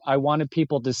project, I wanted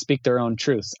people to speak their own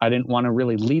truths. I didn't want to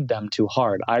really lead them too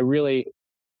hard. I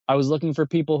was looking for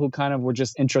people who kind of were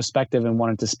just introspective and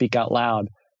wanted to speak out loud.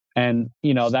 And,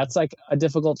 that's like a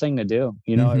difficult thing to do.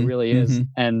 It really is.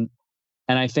 And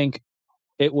I think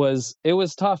it was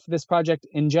tough, this project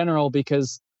in general,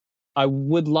 because I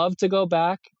would love to go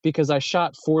back because I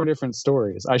shot 4 different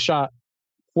stories. I shot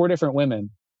 4 different women.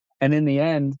 And in the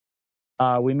end,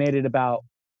 we made it about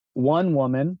one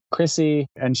woman, Chrissy,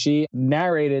 and she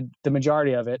narrated the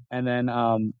majority of it. And then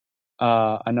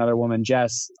another woman,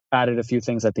 Jess, added a few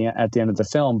things at the end of the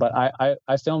film. But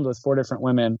I filmed with 4 different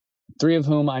women, 3 of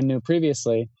whom I knew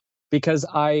previously. because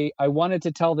I wanted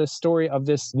to tell this story of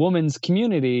this woman's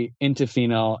community in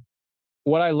Tofino.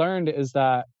 What I learned is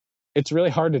that it's really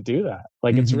hard to do that.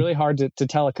 Like, it's really hard to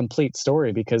tell a complete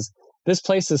story, because this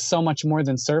place is so much more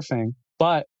than surfing,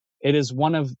 but it is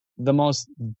one of the most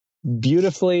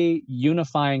beautifully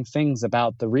unifying things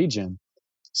about the region.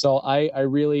 So I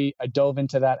dove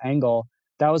into that angle.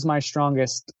 That was my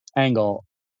strongest angle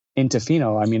in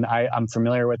Tofino. I mean, I'm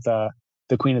familiar with the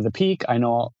Queen of the Peak. I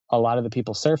know a lot of the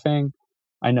people surfing.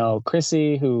 I know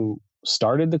Chrissy, who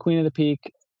started the Queen of the Peak.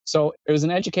 So it was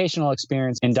an educational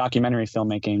experience in documentary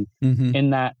filmmaking, in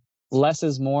that less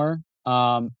is more.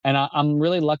 And I'm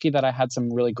really lucky that I had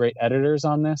some really great editors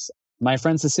on this. My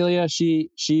friend Cecilia,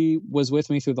 she was with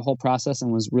me through the whole process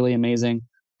and was really amazing.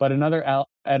 But another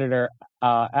editor,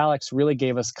 Alex, really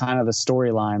gave us kind of the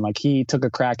storyline. Like, he took a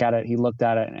crack at it, he looked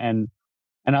at it, and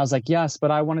I was like, yes, but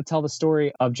I want to tell the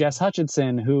story of Jess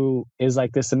Hutchinson, who is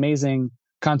like this amazing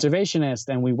conservationist.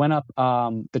 And we went up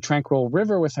the Tranquil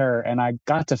River with her, and I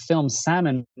got to film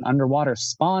salmon underwater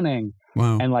spawning.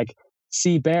 Wow. And like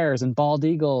sea bears and bald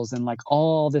eagles and like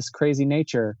all this crazy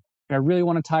nature. I really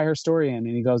want to tie her story in.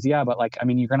 And he goes, yeah, but like, I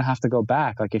mean, you're going to have to go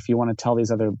back. Like, if you want to tell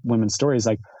these other women's stories,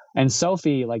 like, and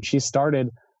Sophie, like, she started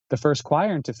the first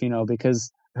choir in Tofino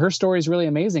because her story is really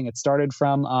amazing. It started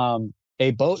from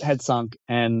a boat had sunk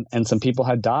and some people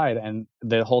had died, and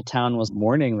the whole town was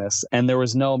mourning this, and there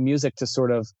was no music to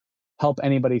sort of help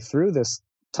anybody through this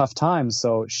tough time.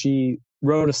 So she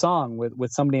wrote a song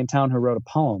with somebody in town who wrote a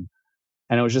poem,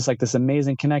 and it was just like this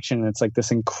amazing connection. And it's like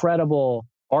this incredible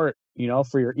art, you know,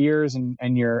 for your ears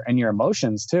and your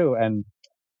emotions too. And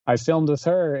I filmed with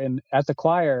her and at the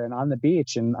choir and on the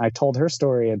beach, and I told her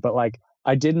story, but like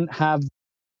I didn't have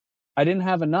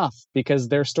enough, because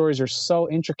their stories are so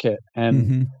intricate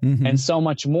and so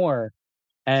much more.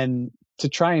 And to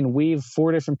try and weave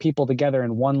 4 different people together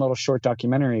in one little short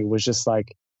documentary was just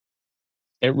like,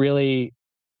 it really,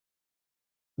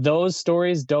 those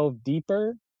stories dove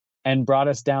deeper and brought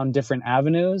us down different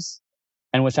avenues.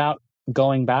 And without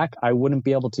going back, I wouldn't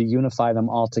be able to unify them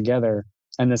all together.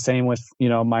 And the same with, you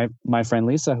know, my friend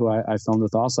Lisa, who I filmed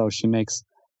with also. She makes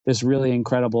this really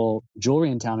incredible jewelry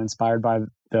in town inspired by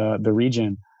the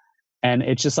region. And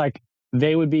it's just like,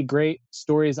 they would be great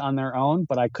stories on their own,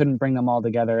 but I couldn't bring them all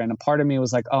together. And a part of me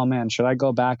was like, oh man, should I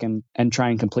go back and try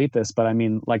and complete this? But I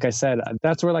mean, like I said,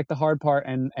 that's where like the hard part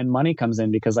and money comes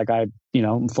in, because like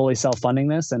I'm fully self-funding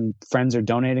this, and friends are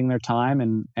donating their time,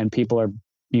 and people are,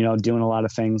 you know, doing a lot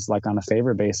of things like on a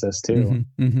favor basis too.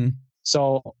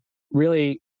 So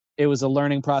really, it was a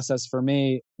learning process for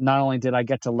me. Not only did I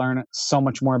get to learn so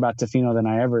much more about Tofino than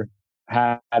I ever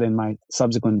had in my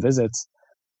subsequent visits,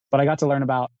 but I got to learn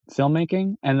about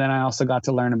filmmaking, and then I also got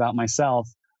to learn about myself,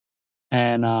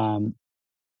 and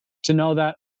to know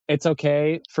that it's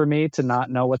okay for me to not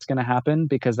know what's going to happen,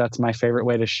 because that's my favorite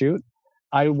way to shoot.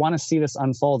 I want to see this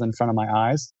unfold in front of my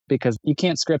eyes, because you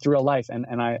can't script real life, and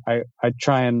I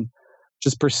try and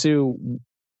just pursue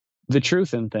the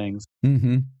truth in things.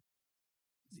 In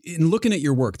looking at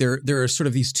your work, there are sort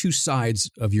of these two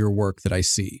sides of your work that I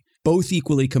see, both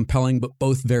equally compelling, but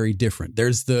both very different.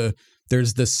 There's the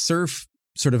surf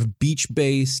sort of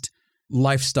beach-based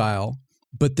lifestyle,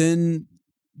 but then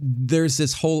there's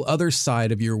this whole other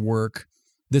side of your work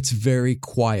that's very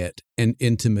quiet and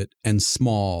intimate and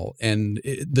small. And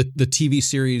the TV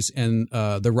series and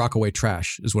the Rockaway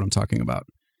Trash is what I'm talking about.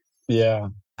 Yeah.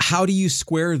 How do you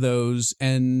square those,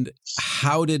 and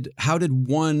how does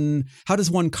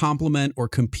one complement or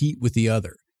compete with the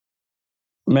other?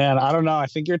 Man, I don't know. I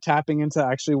think you're tapping into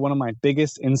actually one of my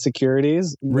biggest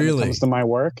insecurities when it comes to my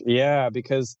work. Yeah,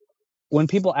 because when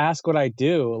people ask what I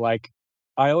do, like,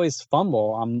 I always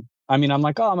fumble. I'm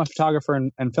like, oh, I'm a photographer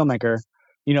and filmmaker.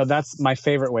 You know, that's my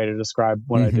favorite way to describe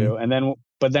what I do.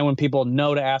 But then when people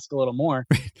know to ask a little more,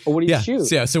 well, what do you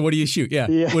shoot? Yeah. So what do you shoot? Yeah.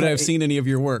 Would I have seen any of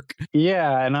your work?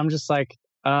 Yeah. And I'm just like,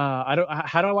 how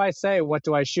do I say, what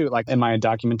do I shoot? Like, am I a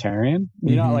documentarian?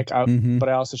 You know, like, but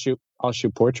I'll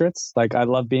shoot portraits. Like, I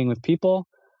love being with people.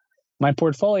 My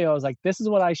portfolio is like, this is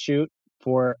what I shoot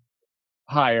for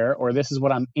hire, or this is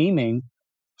what I'm aiming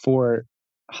for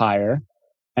hire.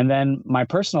 And then my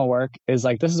personal work is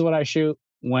like, this is what I shoot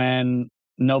when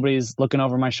nobody's looking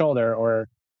over my shoulder, or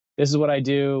this is what I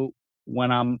do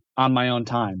when I'm on my own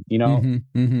time, you know?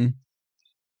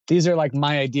 These are like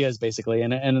my ideas basically.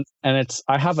 And it's,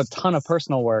 I have a ton of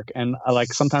personal work, and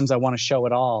sometimes I want to show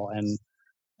it all.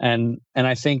 And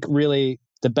I think really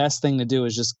the best thing to do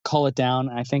is just cull it down,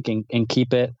 I think, and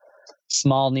keep it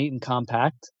small, neat, and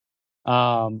compact.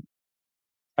 I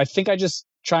think I just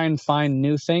try and find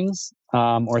new things,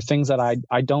 or things that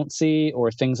I don't see,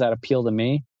 or things that appeal to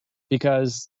me,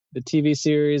 because the TV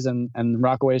series and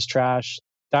Rockaway's trash,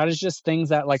 that is just things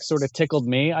that like sort of tickled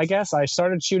me, I guess. I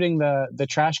started shooting the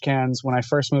trash cans when I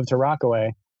first moved to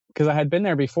Rockaway because I had been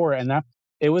there before, and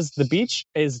the beach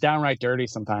is downright dirty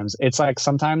sometimes. It's like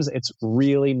sometimes it's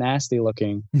really nasty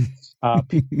looking.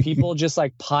 People just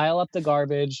like pile up the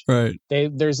garbage. Right.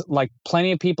 There's like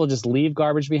plenty of people just leave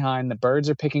garbage behind. The birds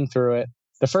are picking through it.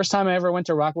 The first time I ever went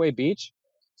to Rockaway Beach,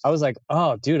 I was like,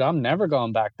 oh, dude, I'm never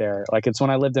going back there. Like, it's when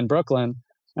I lived in Brooklyn,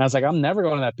 and I was like, I'm never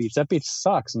going to that beach. That beach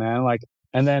sucks, man. Like,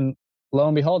 and then lo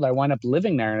and behold, I wind up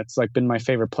living there, and it's like been my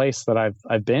favorite place that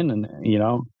I've been in,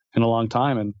 in a long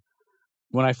time. And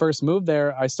when I first moved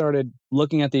there, I started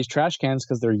looking at these trash cans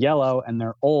because they're yellow and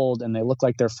they're old and they look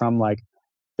like they're from like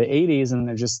the 80s, and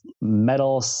they're just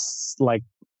metal, like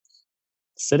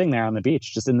sitting there on the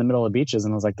beach, just in the middle of beaches.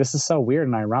 And I was like, this is so weird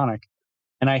and ironic.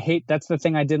 And that's the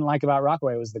thing I didn't like about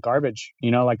Rockaway was the garbage,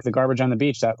 like the garbage on the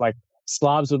beach that like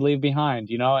slobs would leave behind,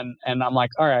 and I'm like,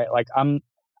 all right, like I'm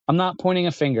not pointing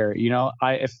a finger,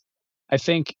 I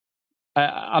think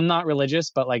I'm not religious,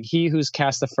 but like he who's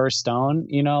cast the first stone,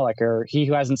 or he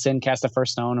who hasn't sinned cast the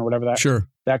first stone, or whatever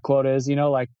that quote is,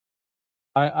 like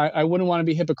I wouldn't want to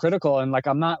be hypocritical, and like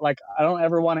I'm not like I don't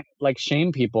ever want to like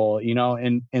shame people,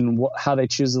 in how they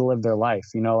choose to live their life,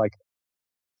 like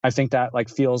I think that like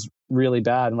feels really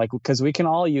bad, and like because we can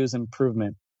all use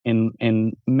improvement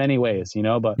in many ways,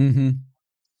 but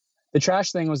the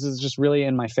trash thing was just really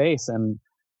in my face, and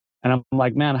I'm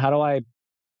like, man,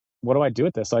 what do I do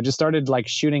with this? So I just started like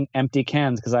shooting empty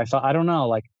cans because I thought, I don't know,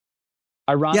 like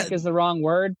ironic is the wrong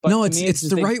word, but no, it's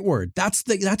the right word. That's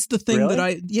the thing really?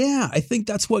 that I think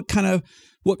that's what kind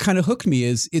of hooked me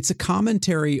is it's a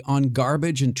commentary on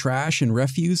garbage and trash and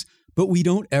refuse, but we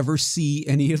don't ever see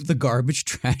any of the garbage,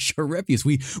 trash, or refuse.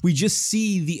 We just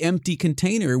see the empty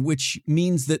container, which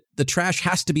means that the trash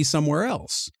has to be somewhere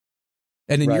else.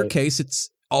 And in your case, it's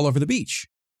all over the beach.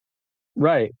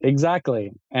 Right,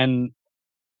 exactly. And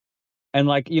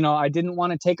like, I didn't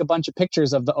want to take a bunch of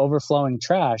pictures of the overflowing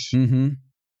trash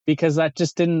because that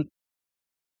just didn't,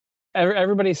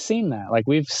 everybody's seen that. Like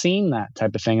we've seen that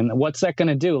type of thing. And what's that going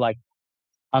to do? Like,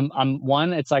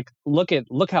 it's like,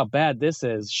 look how bad this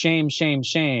is. Shame, shame,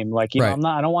 shame. Like, I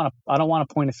don't want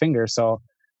to point a finger. So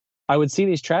I would see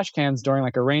these trash cans during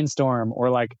like a rainstorm or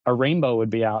like a rainbow would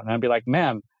be out. And I'd be like,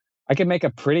 man, I could make a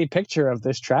pretty picture of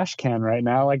this trash can right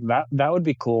now. Like that would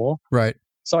be cool. Right.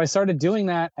 So I started doing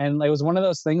that, and it was one of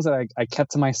those things that I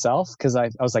kept to myself because I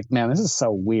was like, man, this is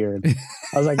so weird.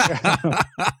 I was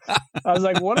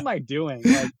like, what am I doing?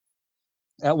 Like,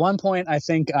 at one point, I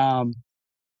think I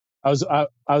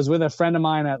was with a friend of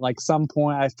mine at like some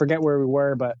point. I forget where we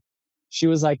were, but she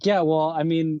was like, yeah, well, I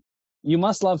mean, you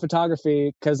must love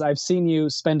photography because I've seen you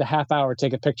spend a half hour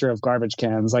take a picture of garbage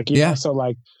cans. Like, so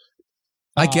like.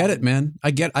 I get it, man.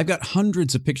 I've got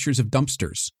hundreds of pictures of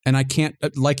dumpsters, and I can't,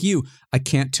 like you, I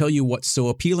can't tell you what's so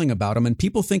appealing about them. And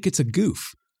people think it's a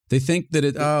goof. They think that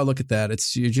look at that.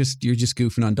 You're just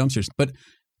goofing on dumpsters, but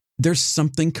there's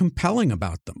something compelling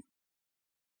about them.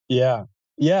 Yeah.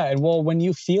 Yeah. And well, when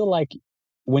you feel like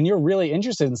when you're really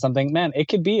interested in something, man, it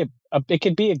could be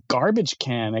a garbage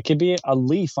can. It could be a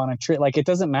leaf on a tree. Like, it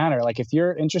doesn't matter. Like, if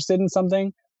you're interested in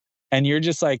something and you're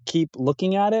just like, keep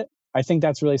looking at it, I think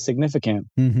that's really significant.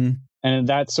 Mm-hmm. And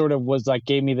that sort of was like,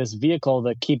 gave me this vehicle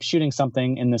to keep shooting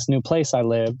something in this new place I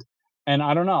lived. And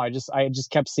I don't know, I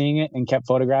just kept seeing it and kept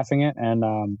photographing it. And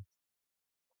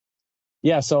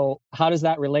so how does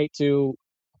that relate to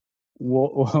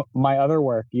my other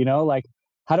work? Like,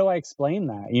 how do I explain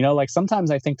that? Like sometimes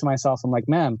I think to myself, I'm like,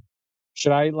 man,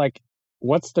 should I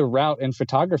what's the route in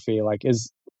photography?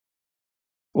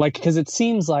 Because it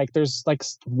seems like there's like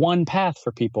one path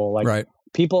for people. Like, right.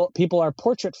 People are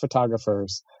portrait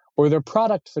photographers or they're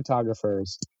product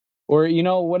photographers or,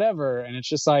 whatever. And it's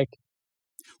just like.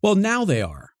 Well, now they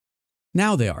are.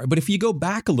 But if you go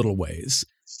back a little ways,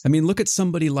 I mean, look at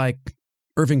somebody like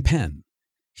Irving Penn.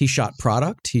 He shot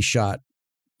product. He shot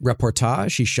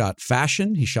reportage. He shot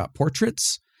fashion. He shot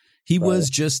portraits. He was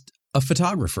just a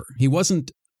photographer. He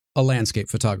wasn't a landscape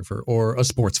photographer or a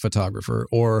sports photographer,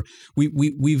 or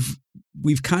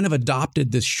we've kind of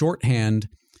adopted this shorthand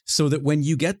so that when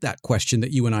you get that question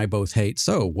that you and I both hate,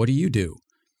 so what do you do?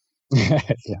 Yeah.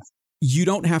 You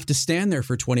don't have to stand there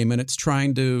for 20 minutes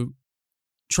trying to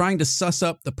suss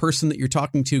up the person that you're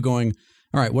talking to going,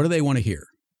 all right, what do they want to hear?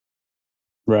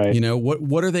 Right.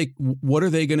 What are they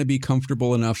going to be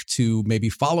comfortable enough to maybe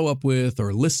follow up with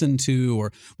or listen to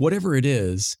or whatever it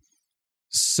is.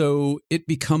 So it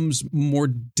becomes more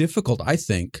difficult, I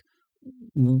think,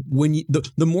 when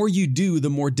the more you do, the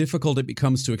more difficult it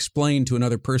becomes to explain to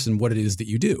another person what it is that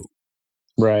you do.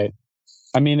 Right.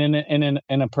 I mean,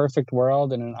 in a perfect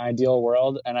world, in an ideal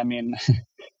world, and I mean,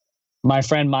 my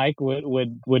friend Mike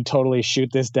would totally shoot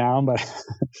this down, but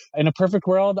in a perfect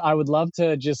world, I would love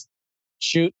to just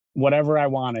shoot whatever I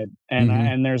wanted, and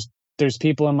and there's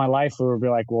people in my life who would be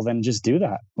like, well, then just do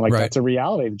that. Like that's a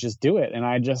reality. Just do it. And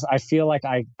I feel like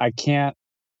I can't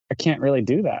really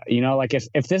do that. You know, like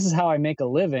if this is how I make a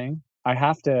living, I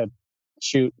have to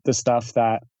shoot the stuff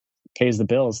that pays the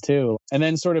bills too. And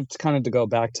then sort of to go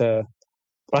back to,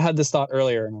 I had this thought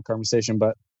earlier in our conversation,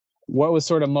 but what was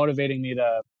sort of motivating me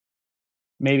to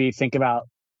maybe think about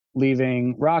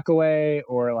leaving Rockaway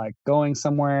or like going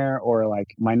somewhere, or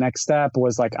like my next step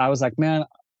was like, I was like, man,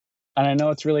 and I know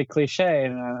it's really cliche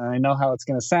and I know how it's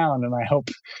going to sound, and I hope,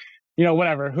 you know,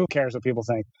 whatever, who cares what people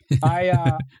think?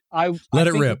 Let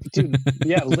it rip. Dude,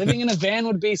 yeah, living in a van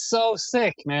would be so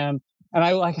sick, man. And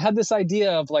I like had this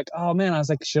idea of like, oh man, I was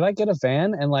like, should I get a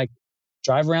van and like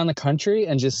drive around the country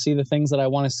and just see the things that I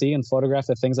want to see and photograph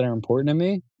the things that are important to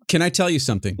me? Can I tell you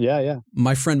something? Yeah.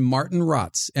 My friend Martin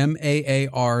Rotz, Maartenrots,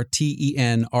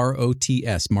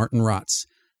 Martin Rotz,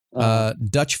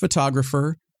 Dutch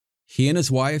photographer. He and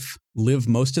his wife live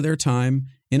most of their time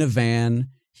in a van.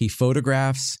 He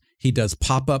photographs. He does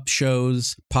pop-up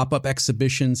shows, pop-up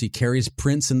exhibitions. He carries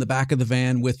prints in the back of the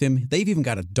van with him. They've even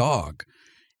got a dog.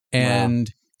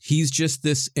 And he's just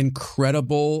this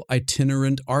incredible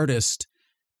itinerant artist.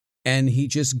 And he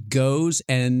just goes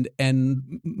and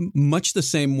much the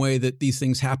same way that these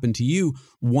things happen to you,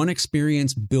 one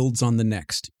experience builds on the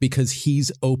next because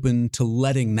he's open to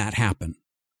letting that happen.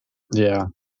 Yeah.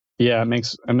 Yeah, it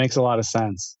makes a lot of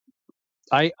sense.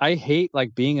 I hate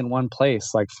like being in one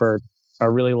place like for a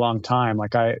really long time.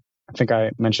 Like I think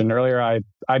I mentioned earlier,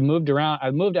 I moved around.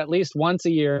 I moved at least once a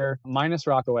year, minus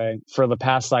Rockaway, for the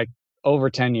past like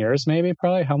over 10 years, maybe,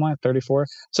 probably. How am I? 34.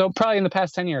 So probably in the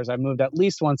past 10 years, I've moved at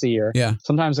least once a year. Yeah.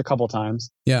 Sometimes a couple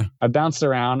times. Yeah. I bounced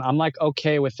around. I'm like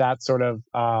okay with that sort of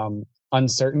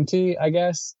uncertainty, I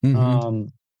guess. Mm-hmm.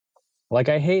 Like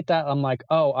I hate that. I'm like,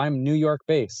 oh, I'm New York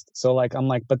based. So like, I'm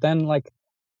like, but then like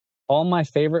all my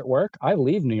favorite work, I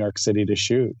leave New York City to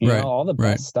shoot, you know, all the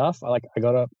best stuff. I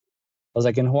was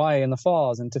like in Hawaii in the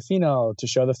falls and Tofino to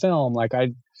show the film. Like I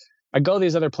go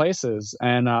these other places,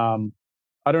 and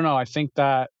I don't know. I think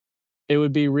that it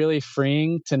would be really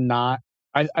freeing to not,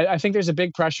 I think there's a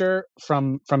big pressure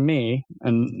from me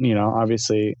and, you know,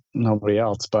 obviously nobody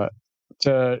else, but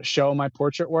to show my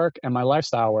portrait work and my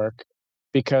lifestyle work,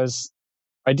 because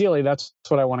ideally that's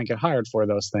what I want to get hired for,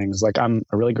 those things. Like I'm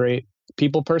a really great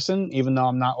people person, even though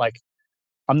I'm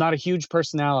not a huge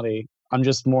personality. I'm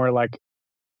just more like,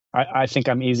 I think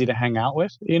I'm easy to hang out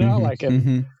with, you know,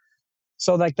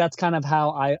 so like, that's kind of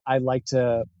how I like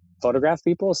to photograph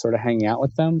people, sort of hanging out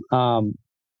with them.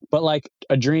 But like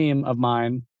a dream of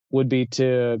mine would be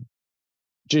to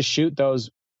just shoot those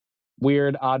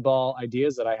weird oddball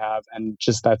ideas that I have, and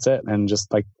just, that's it. And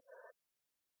just like,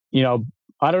 you know,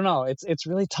 I don't know. It's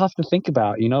really tough to think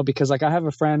about, you know, because like I have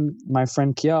my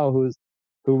friend Kyo,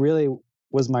 who really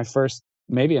was my first,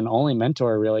 maybe an only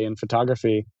mentor really in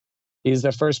photography. He's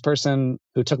the first person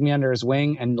who took me under his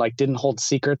wing and like didn't hold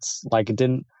secrets. Like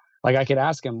I could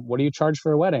ask him, what do you charge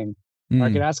for a wedding? Or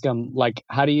I could ask him like,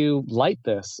 how do you light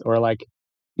this? Or like,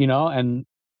 you know, and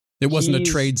it wasn't a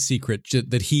trade secret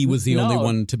that he was the only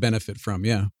one to benefit from.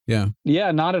 Yeah.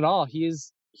 Yeah, not at all.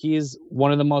 He's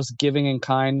one of the most giving and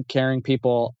kind, caring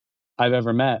people I've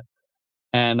ever met.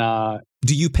 And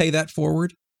do you pay that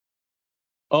forward?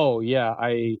 Oh yeah,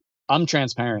 I'm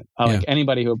transparent. Like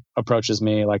anybody who approaches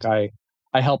me, like I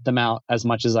help them out as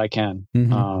much as I can.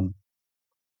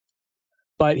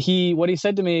 But what he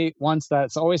said to me once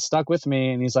that's always stuck with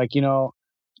me, and he's like, you know,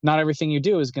 not everything you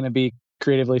do is going to be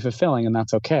creatively fulfilling, and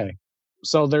that's okay.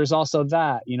 So there's also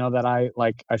that, you know, that I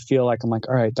feel like I'm like,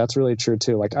 all right, that's really true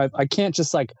too. Like I can't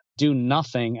just like do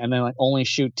nothing and then like only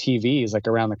shoot TVs like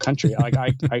around the country. Like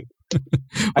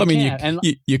I mean,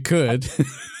 you could.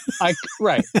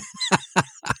 Right.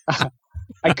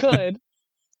 I could,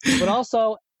 but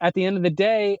also at the end of the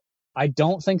day, I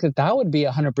don't think that would be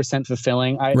 100%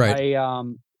 fulfilling.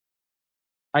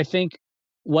 I think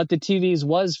what the TVs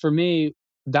was for me,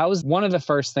 that was one of the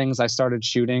first things I started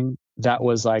shooting that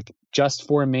was like just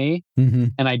for me.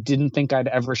 And I didn't think I'd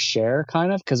ever share,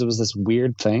 kind of, because it was this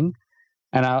weird thing.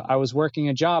 And I was working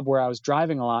a job where I was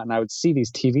driving a lot, and I would see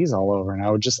these TVs all over, and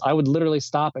I would literally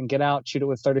stop and get out, shoot it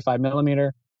with 35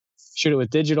 millimeter, shoot it with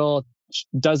digital,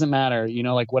 doesn't matter, you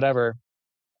know, like whatever.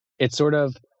 It's sort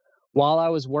of, while I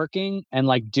was working and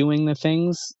like doing the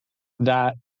things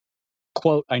that,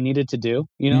 quote, I needed to do,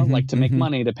 you know, like to make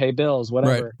money, to pay bills,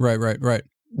 whatever. Right.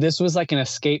 This was like an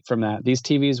escape from that. These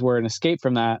TVs were an escape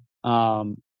from that,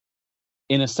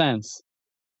 in a sense.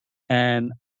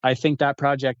 And I think that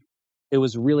project, it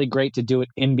was really great to do it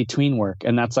in between work.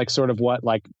 And that's like sort of what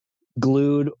like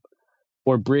glued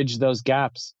or bridged those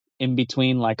gaps in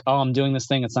between, like, oh, I'm doing this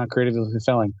thing. It's not creatively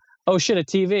fulfilling. Oh shit, a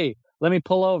TV. Let me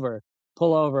pull over.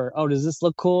 Oh, does this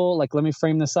look cool? Like, let me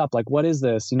frame this up. Like, what is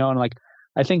this? You know, and like,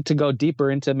 I think to go deeper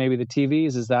into maybe the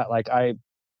TVs is that like, I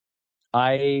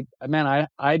mean, I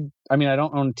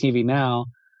don't own a TV now.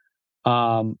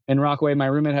 In Rockaway, my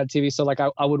roommate had TV. So like,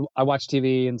 I watch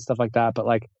TV and stuff like that. But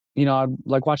like, you know, I'd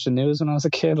like watch the news when I was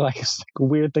a kid. Like, it's like a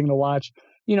weird thing to watch,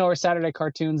 you know, or Saturday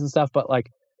cartoons and stuff. But like,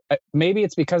 maybe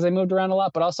it's because I moved around a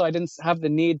lot, but also I didn't have the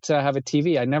need to have a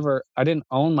TV. I didn't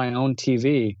own my own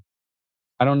TV.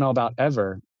 I don't know about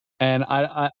ever. And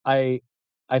I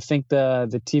think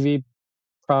the TV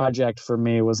project for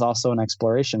me was also an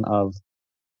exploration of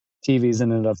TVs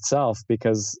in and of itself,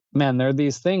 because man, there are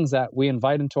these things that we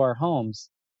invite into our homes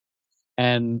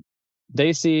and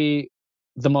they see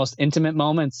the most intimate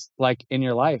moments like in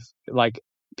your life. Like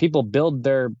people build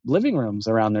their living rooms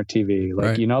around their TV. Like,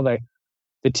 right. you know, the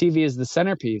TV is the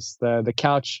centerpiece. The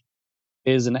couch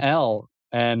is an L,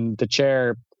 and the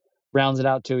chair rounds it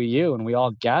out to a U, and we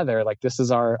all gather. Like this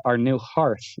is our new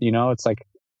hearth. You know, it's like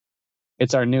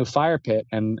it's our new fire pit,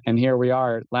 and here we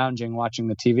are lounging, watching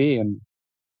the TV, and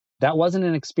that wasn't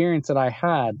an experience that I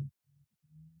had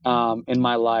in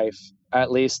my life,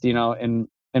 at least, you know, in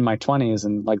my 20s,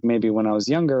 and like maybe when I was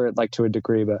younger, like to a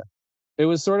degree, but it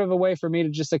was sort of a way for me to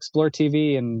just explore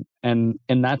TV and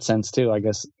in that sense too, I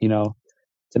guess, you know,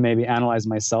 to maybe analyze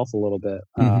myself a little bit.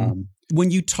 Mm-hmm.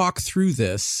 When you talk through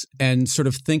this and sort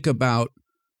of think about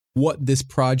what this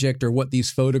project or what these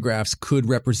photographs could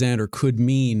represent or could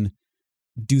mean,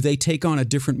 do they take on a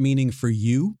different meaning for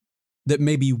you that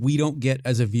maybe we don't get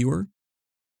as a viewer?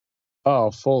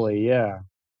 Oh, fully. Yeah,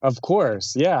 of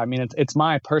course. Yeah. I mean, it's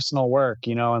my personal work,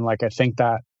 you know, and like, I think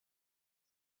that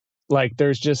like,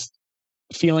 there's just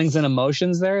feelings and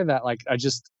emotions there that like,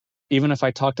 even if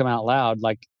I talked them out loud,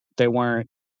 like they weren't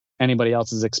anybody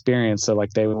else's experience, so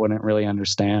like they wouldn't really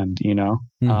understand, you know.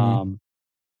 Mm-hmm.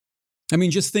 I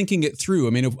mean, just thinking it through, I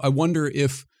mean, I wonder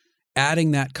if adding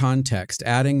that context,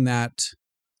 adding that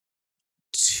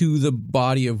to the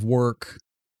body of work,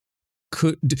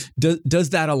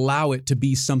 does that allow it to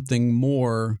be something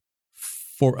more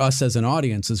for us as an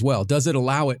audience as well? Does it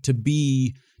allow it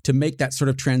to make that sort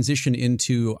of transition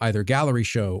into either gallery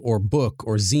show or book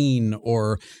or zine,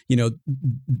 or, you know,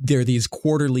 there are these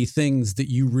quarterly things that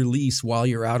you release while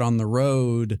you're out on the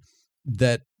road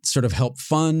that sort of help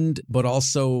fund, but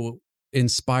also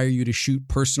inspire you to shoot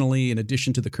personally in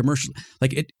addition to the commercial.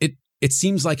 Like it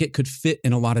seems like it could fit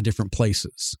in a lot of different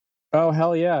places. Oh,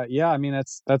 hell yeah. Yeah. I mean,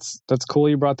 that's cool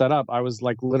you brought that up. I was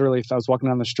like, literally, I was walking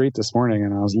down the street this morning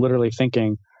and I was literally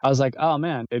thinking, I was like, oh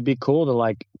man, it'd be cool to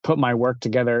like put my work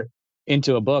together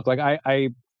into a book. Like I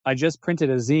just printed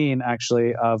a zine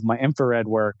actually of my infrared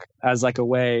work as like a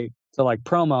way to like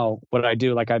promo what I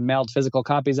do. Like I mailed physical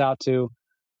copies out to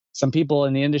some people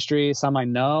in the industry, some I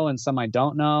know and some I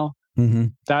don't know. Mm-hmm.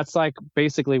 That's like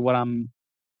basically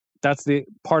that's the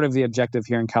part of the objective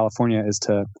here in California is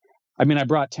to, I mean, I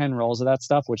brought 10 rolls of that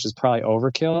stuff, which is probably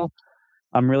overkill.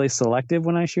 I'm really selective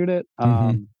when I shoot it.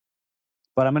 Mm-hmm.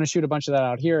 But I'm going to shoot a bunch of that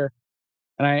out here.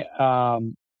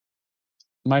 And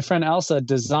my friend Elsa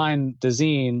designed the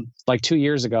zine like 2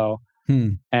 years ago.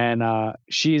 And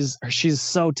she's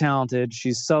so talented.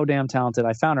 She's so damn talented.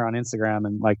 I found her on Instagram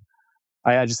and like,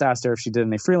 I just asked her if she did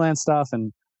any freelance stuff.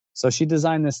 And so she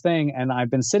designed this thing. And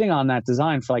I've been sitting on that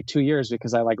design for like 2 years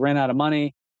because I like ran out of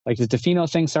money. Like the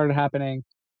Tofino thing started happening.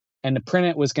 And to print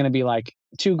it was going to be like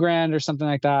 $2,000 or something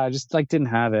like that. I just like didn't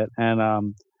have it.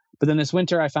 And, but then this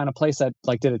winter I found a place that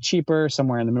like did it cheaper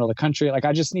somewhere in the middle of the country. Like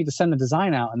I just need to send the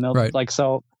design out and they'll like,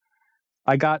 so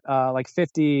I got like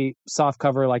 50 soft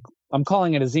cover, like I'm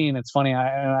calling it a zine. It's funny.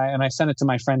 I sent it to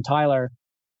my friend Tyler,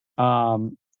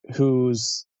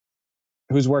 whose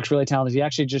work's really talented. He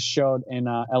actually just showed in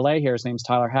LA here. His name's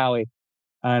Tyler Howie.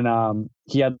 And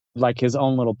he had like his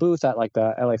own little booth at like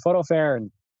the LA Photo Fair,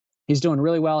 and he's doing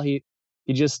really well. He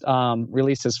just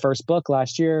released his first book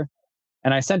last year,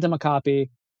 and I sent him a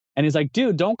copy, and he's like,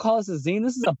 "Dude, don't call this a zine.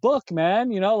 This is a book,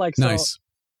 man." You know, like nice. So,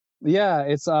 yeah,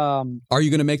 it's. Are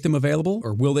you going to make them available,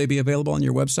 or will they be available on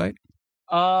your website?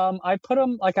 I put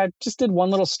them like I just did one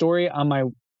little story on my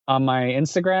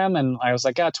Instagram, and I was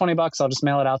like, "Yeah, $20. I'll just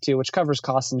mail it out to you," which covers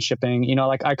costs and shipping. You know,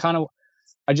 like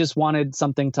I just wanted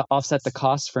something to offset the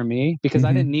costs for me because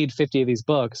I didn't need 50 of these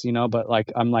books, you know, but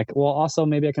like, I'm like, well, also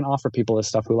maybe I can offer people this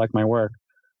stuff who like my work.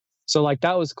 So like,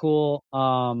 that was cool.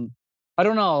 I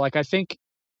don't know. Like, I think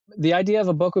the idea of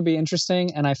a book would be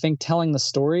interesting. And I think telling the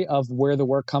story of where the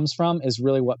work comes from is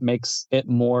really what makes it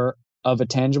more of a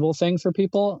tangible thing for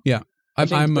people. Yeah.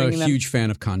 I'm a bringing huge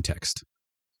fan of context.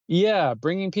 Yeah,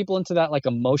 bringing people into that like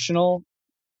emotional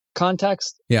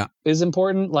context is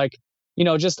important. Like, you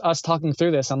know, just us talking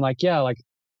through this, I'm like, yeah, like,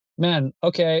 man,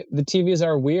 okay, the TVs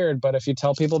are weird, but if you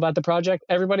tell people about the project,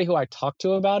 everybody who I talk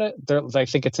to about it, they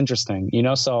think it's interesting, you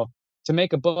know? So to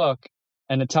make a book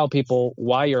and to tell people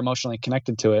why you're emotionally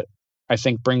connected to it, I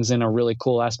think brings in a really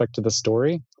cool aspect to the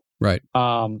story. Right.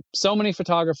 So many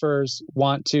photographers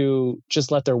want to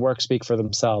just let their work speak for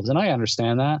themselves. And I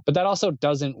understand that, but that also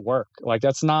doesn't work. Like,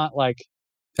 that's not like,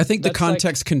 I think the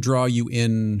context can draw you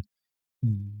in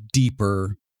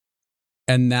deeper,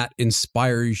 and that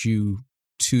inspires you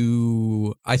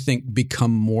to, I think,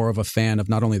 become more of a fan of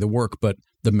not only the work, but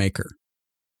the maker.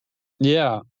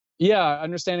 Yeah. Yeah.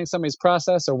 Understanding somebody's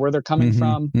process or where they're coming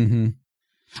from. Mm-hmm.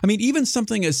 I mean, even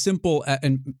something as simple,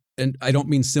 and I don't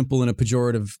mean simple in a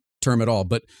pejorative term at all,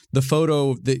 but the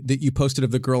photo that you posted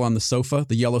of the girl on the sofa,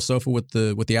 the yellow sofa with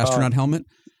the astronaut helmet.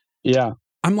 Yeah.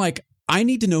 I'm like, I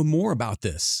need to know more about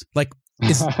this. Like,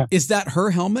 is that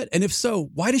her helmet? And if so,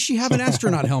 why does she have an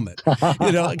astronaut helmet?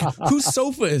 You know, like, whose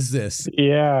sofa is this?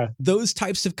 Yeah. Those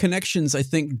types of connections, I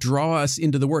think, draw us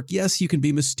into the work. Yes, you can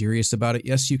be mysterious about it.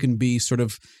 Yes, you can be sort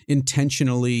of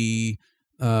intentionally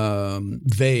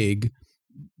vague.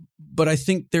 But I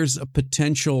think there's a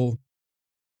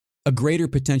greater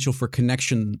potential for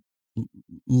connection,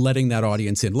 letting that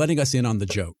audience in, letting us in on the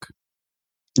joke.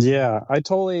 Yeah, I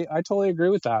totally agree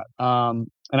with that.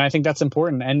 And I think that's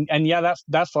important. And yeah,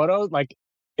 that photo, like,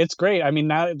 it's great. I mean,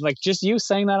 now, like, just you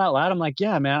saying that out loud, I'm like,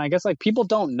 yeah, man, I guess like people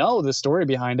don't know the story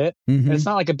behind it. Mm-hmm. And it's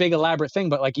not like a big elaborate thing,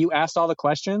 but like you asked all the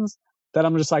questions that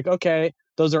I'm just like, okay,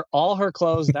 those are all her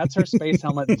clothes. That's her space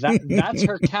helmet. That's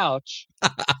her couch.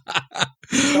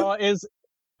 So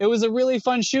it was a really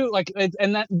fun shoot. Like,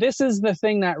 this is the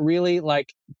thing that really like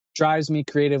drives me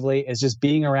creatively, is just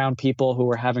being around people who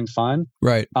are having fun.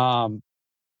 Right. My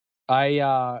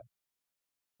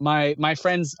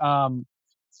friends,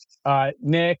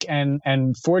 Nick and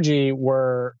 4G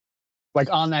were like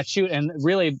on that shoot, and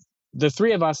really the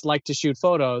three of us like to shoot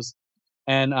photos.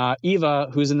 And Eva,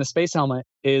 who's in the space helmet,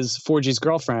 is 4G's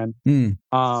girlfriend.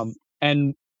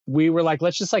 And we were like,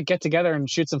 let's just like get together and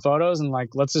shoot some photos, and like,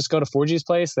 let's just go to 4G's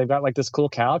place. They've got like this cool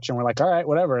couch, and we're like, all right,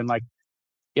 whatever. And like,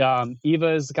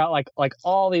 Eva's got like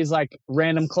all these like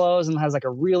random clothes and has like a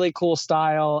really cool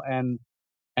style. And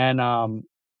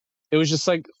it was just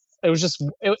like, and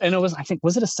it was, I think,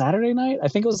 was it a Saturday night? I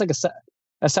think it was like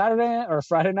a Saturday or a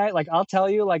Friday night. Like, I'll tell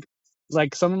you, like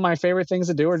some of my favorite things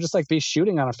to do are just like be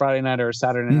shooting on a Friday night or a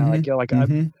Saturday night. Like, you know, like,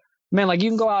 man, like you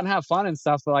can go out and have fun and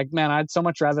stuff, but like, man, I'd so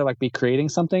much rather like be creating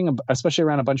something, especially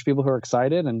around a bunch of people who are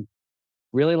excited. And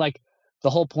really, like, the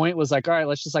whole point was like, all right,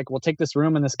 let's just like, we'll take this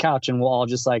room and this couch and we'll all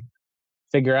just like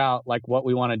figure out like what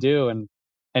we want to do. And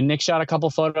Nick shot a couple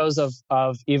photos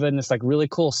of Eva in this like really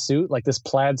cool suit, like this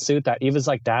plaid suit that Eva's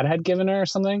like dad had given her or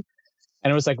something.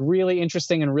 And it was like really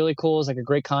interesting and really cool. It was like a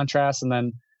great contrast. And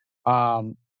then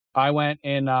I went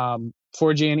in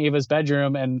 4G and Eva's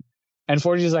bedroom, and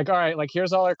 4G's like, all right, like,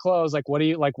 here's all her clothes. Like, what do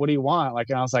you want? Like,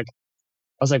 and I was like,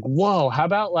 whoa, how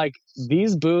about like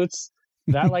these boots,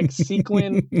 that like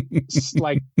sequin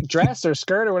like dress or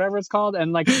skirt or whatever it's called.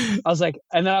 And like, I was like,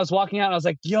 and then I was walking out and I was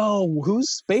like, yo,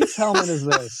 whose space helmet is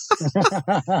this?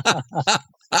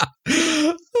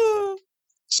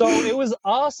 So it was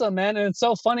awesome, man. And it's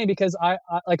so funny because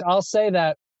I'll say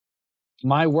that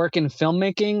my work in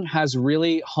filmmaking has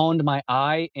really honed my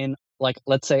eye in, like,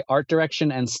 let's say, art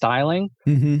direction and styling,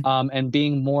 and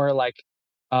being more like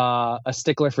a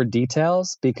stickler for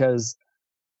details, because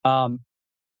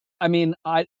I mean,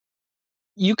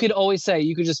 you could always say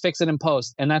you could just fix it in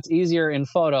post, and that's easier in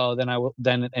photo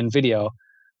than in video.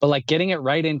 But like getting it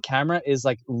right in camera is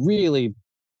like really,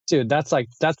 dude, that's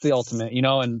the ultimate, you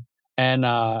know. And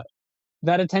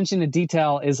that attention to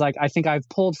detail is like, I think I've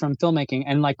pulled from filmmaking,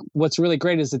 and like what's really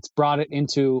great is it's brought it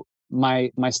into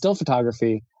my still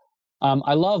photography.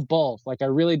 I love both, like I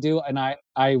really do, and I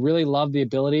really love the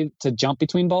ability to jump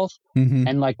between both.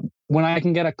 And like when I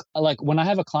can get when I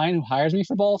have a client who hires me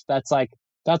for both, that's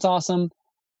awesome.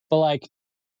 But like,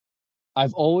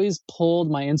 I've always pulled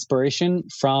my inspiration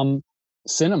from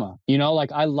cinema, you know,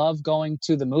 like I love going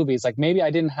to the movies. Like maybe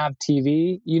I didn't have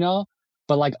TV, you know,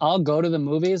 but like I'll go to the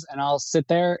movies and I'll sit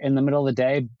there in the middle of the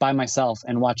day by myself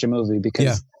and watch a movie,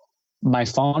 because my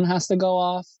phone has to go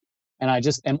off. And I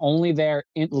just am only there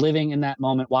living in that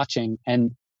moment watching.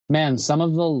 And man, some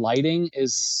of the lighting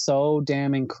is so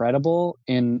damn incredible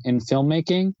in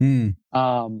filmmaking.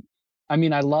 I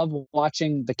mean, I love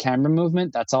watching the camera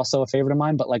movement. That's also a favorite of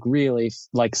mine. But like really,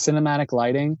 like cinematic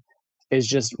lighting is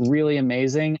just really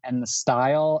amazing. And the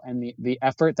style and the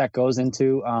effort that goes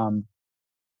into,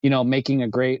 making a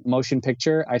great motion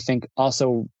picture, I think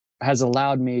also has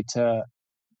allowed me to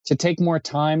take more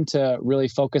time to really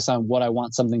focus on what I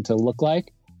want something to look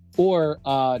like, or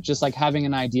just like having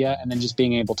an idea and then just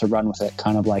being able to run with it,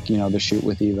 kind of like, the shoot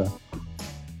with Eva.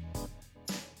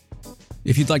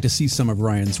 If you'd like to see some of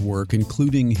Ryan's work,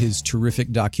 including his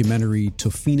terrific documentary,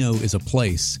 Tofino is a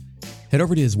Place, head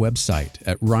over to his website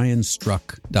at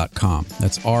ryanstruck.com.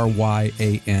 That's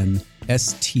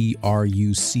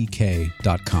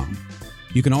RyanStruck.com.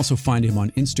 You can also find him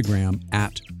on Instagram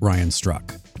at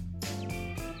RyanStruck.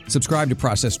 Subscribe to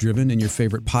Process Driven in your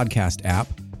favorite podcast app,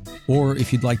 or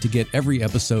if you'd like to get every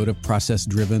episode of Process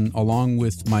Driven along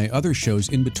with my other shows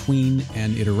in between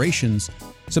and iterations,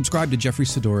 subscribe to Jeffrey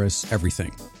Sidoris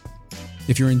Everything.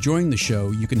 If you're enjoying the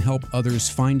show, you can help others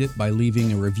find it by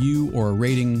leaving a review or a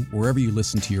rating wherever you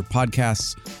listen to your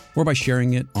podcasts, or by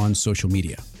sharing it on social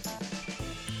media.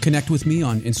 Connect with me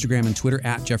on Instagram and Twitter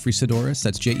at Jeffrey Sidoris,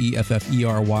 that's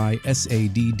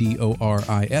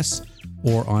JEFFERYSADDORIS,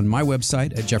 or on my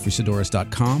website at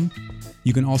jeffreysidoris.com.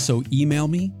 You can also email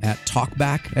me at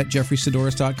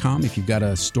talkback@jeffreysidoris.com if you've got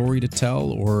a story to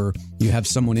tell or you have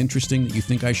someone interesting that you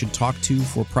think I should talk to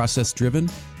for Process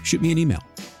Driven. Shoot me an email.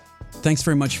 Thanks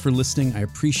very much for listening. I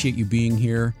appreciate you being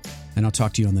here, and I'll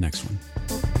talk to you on the next one.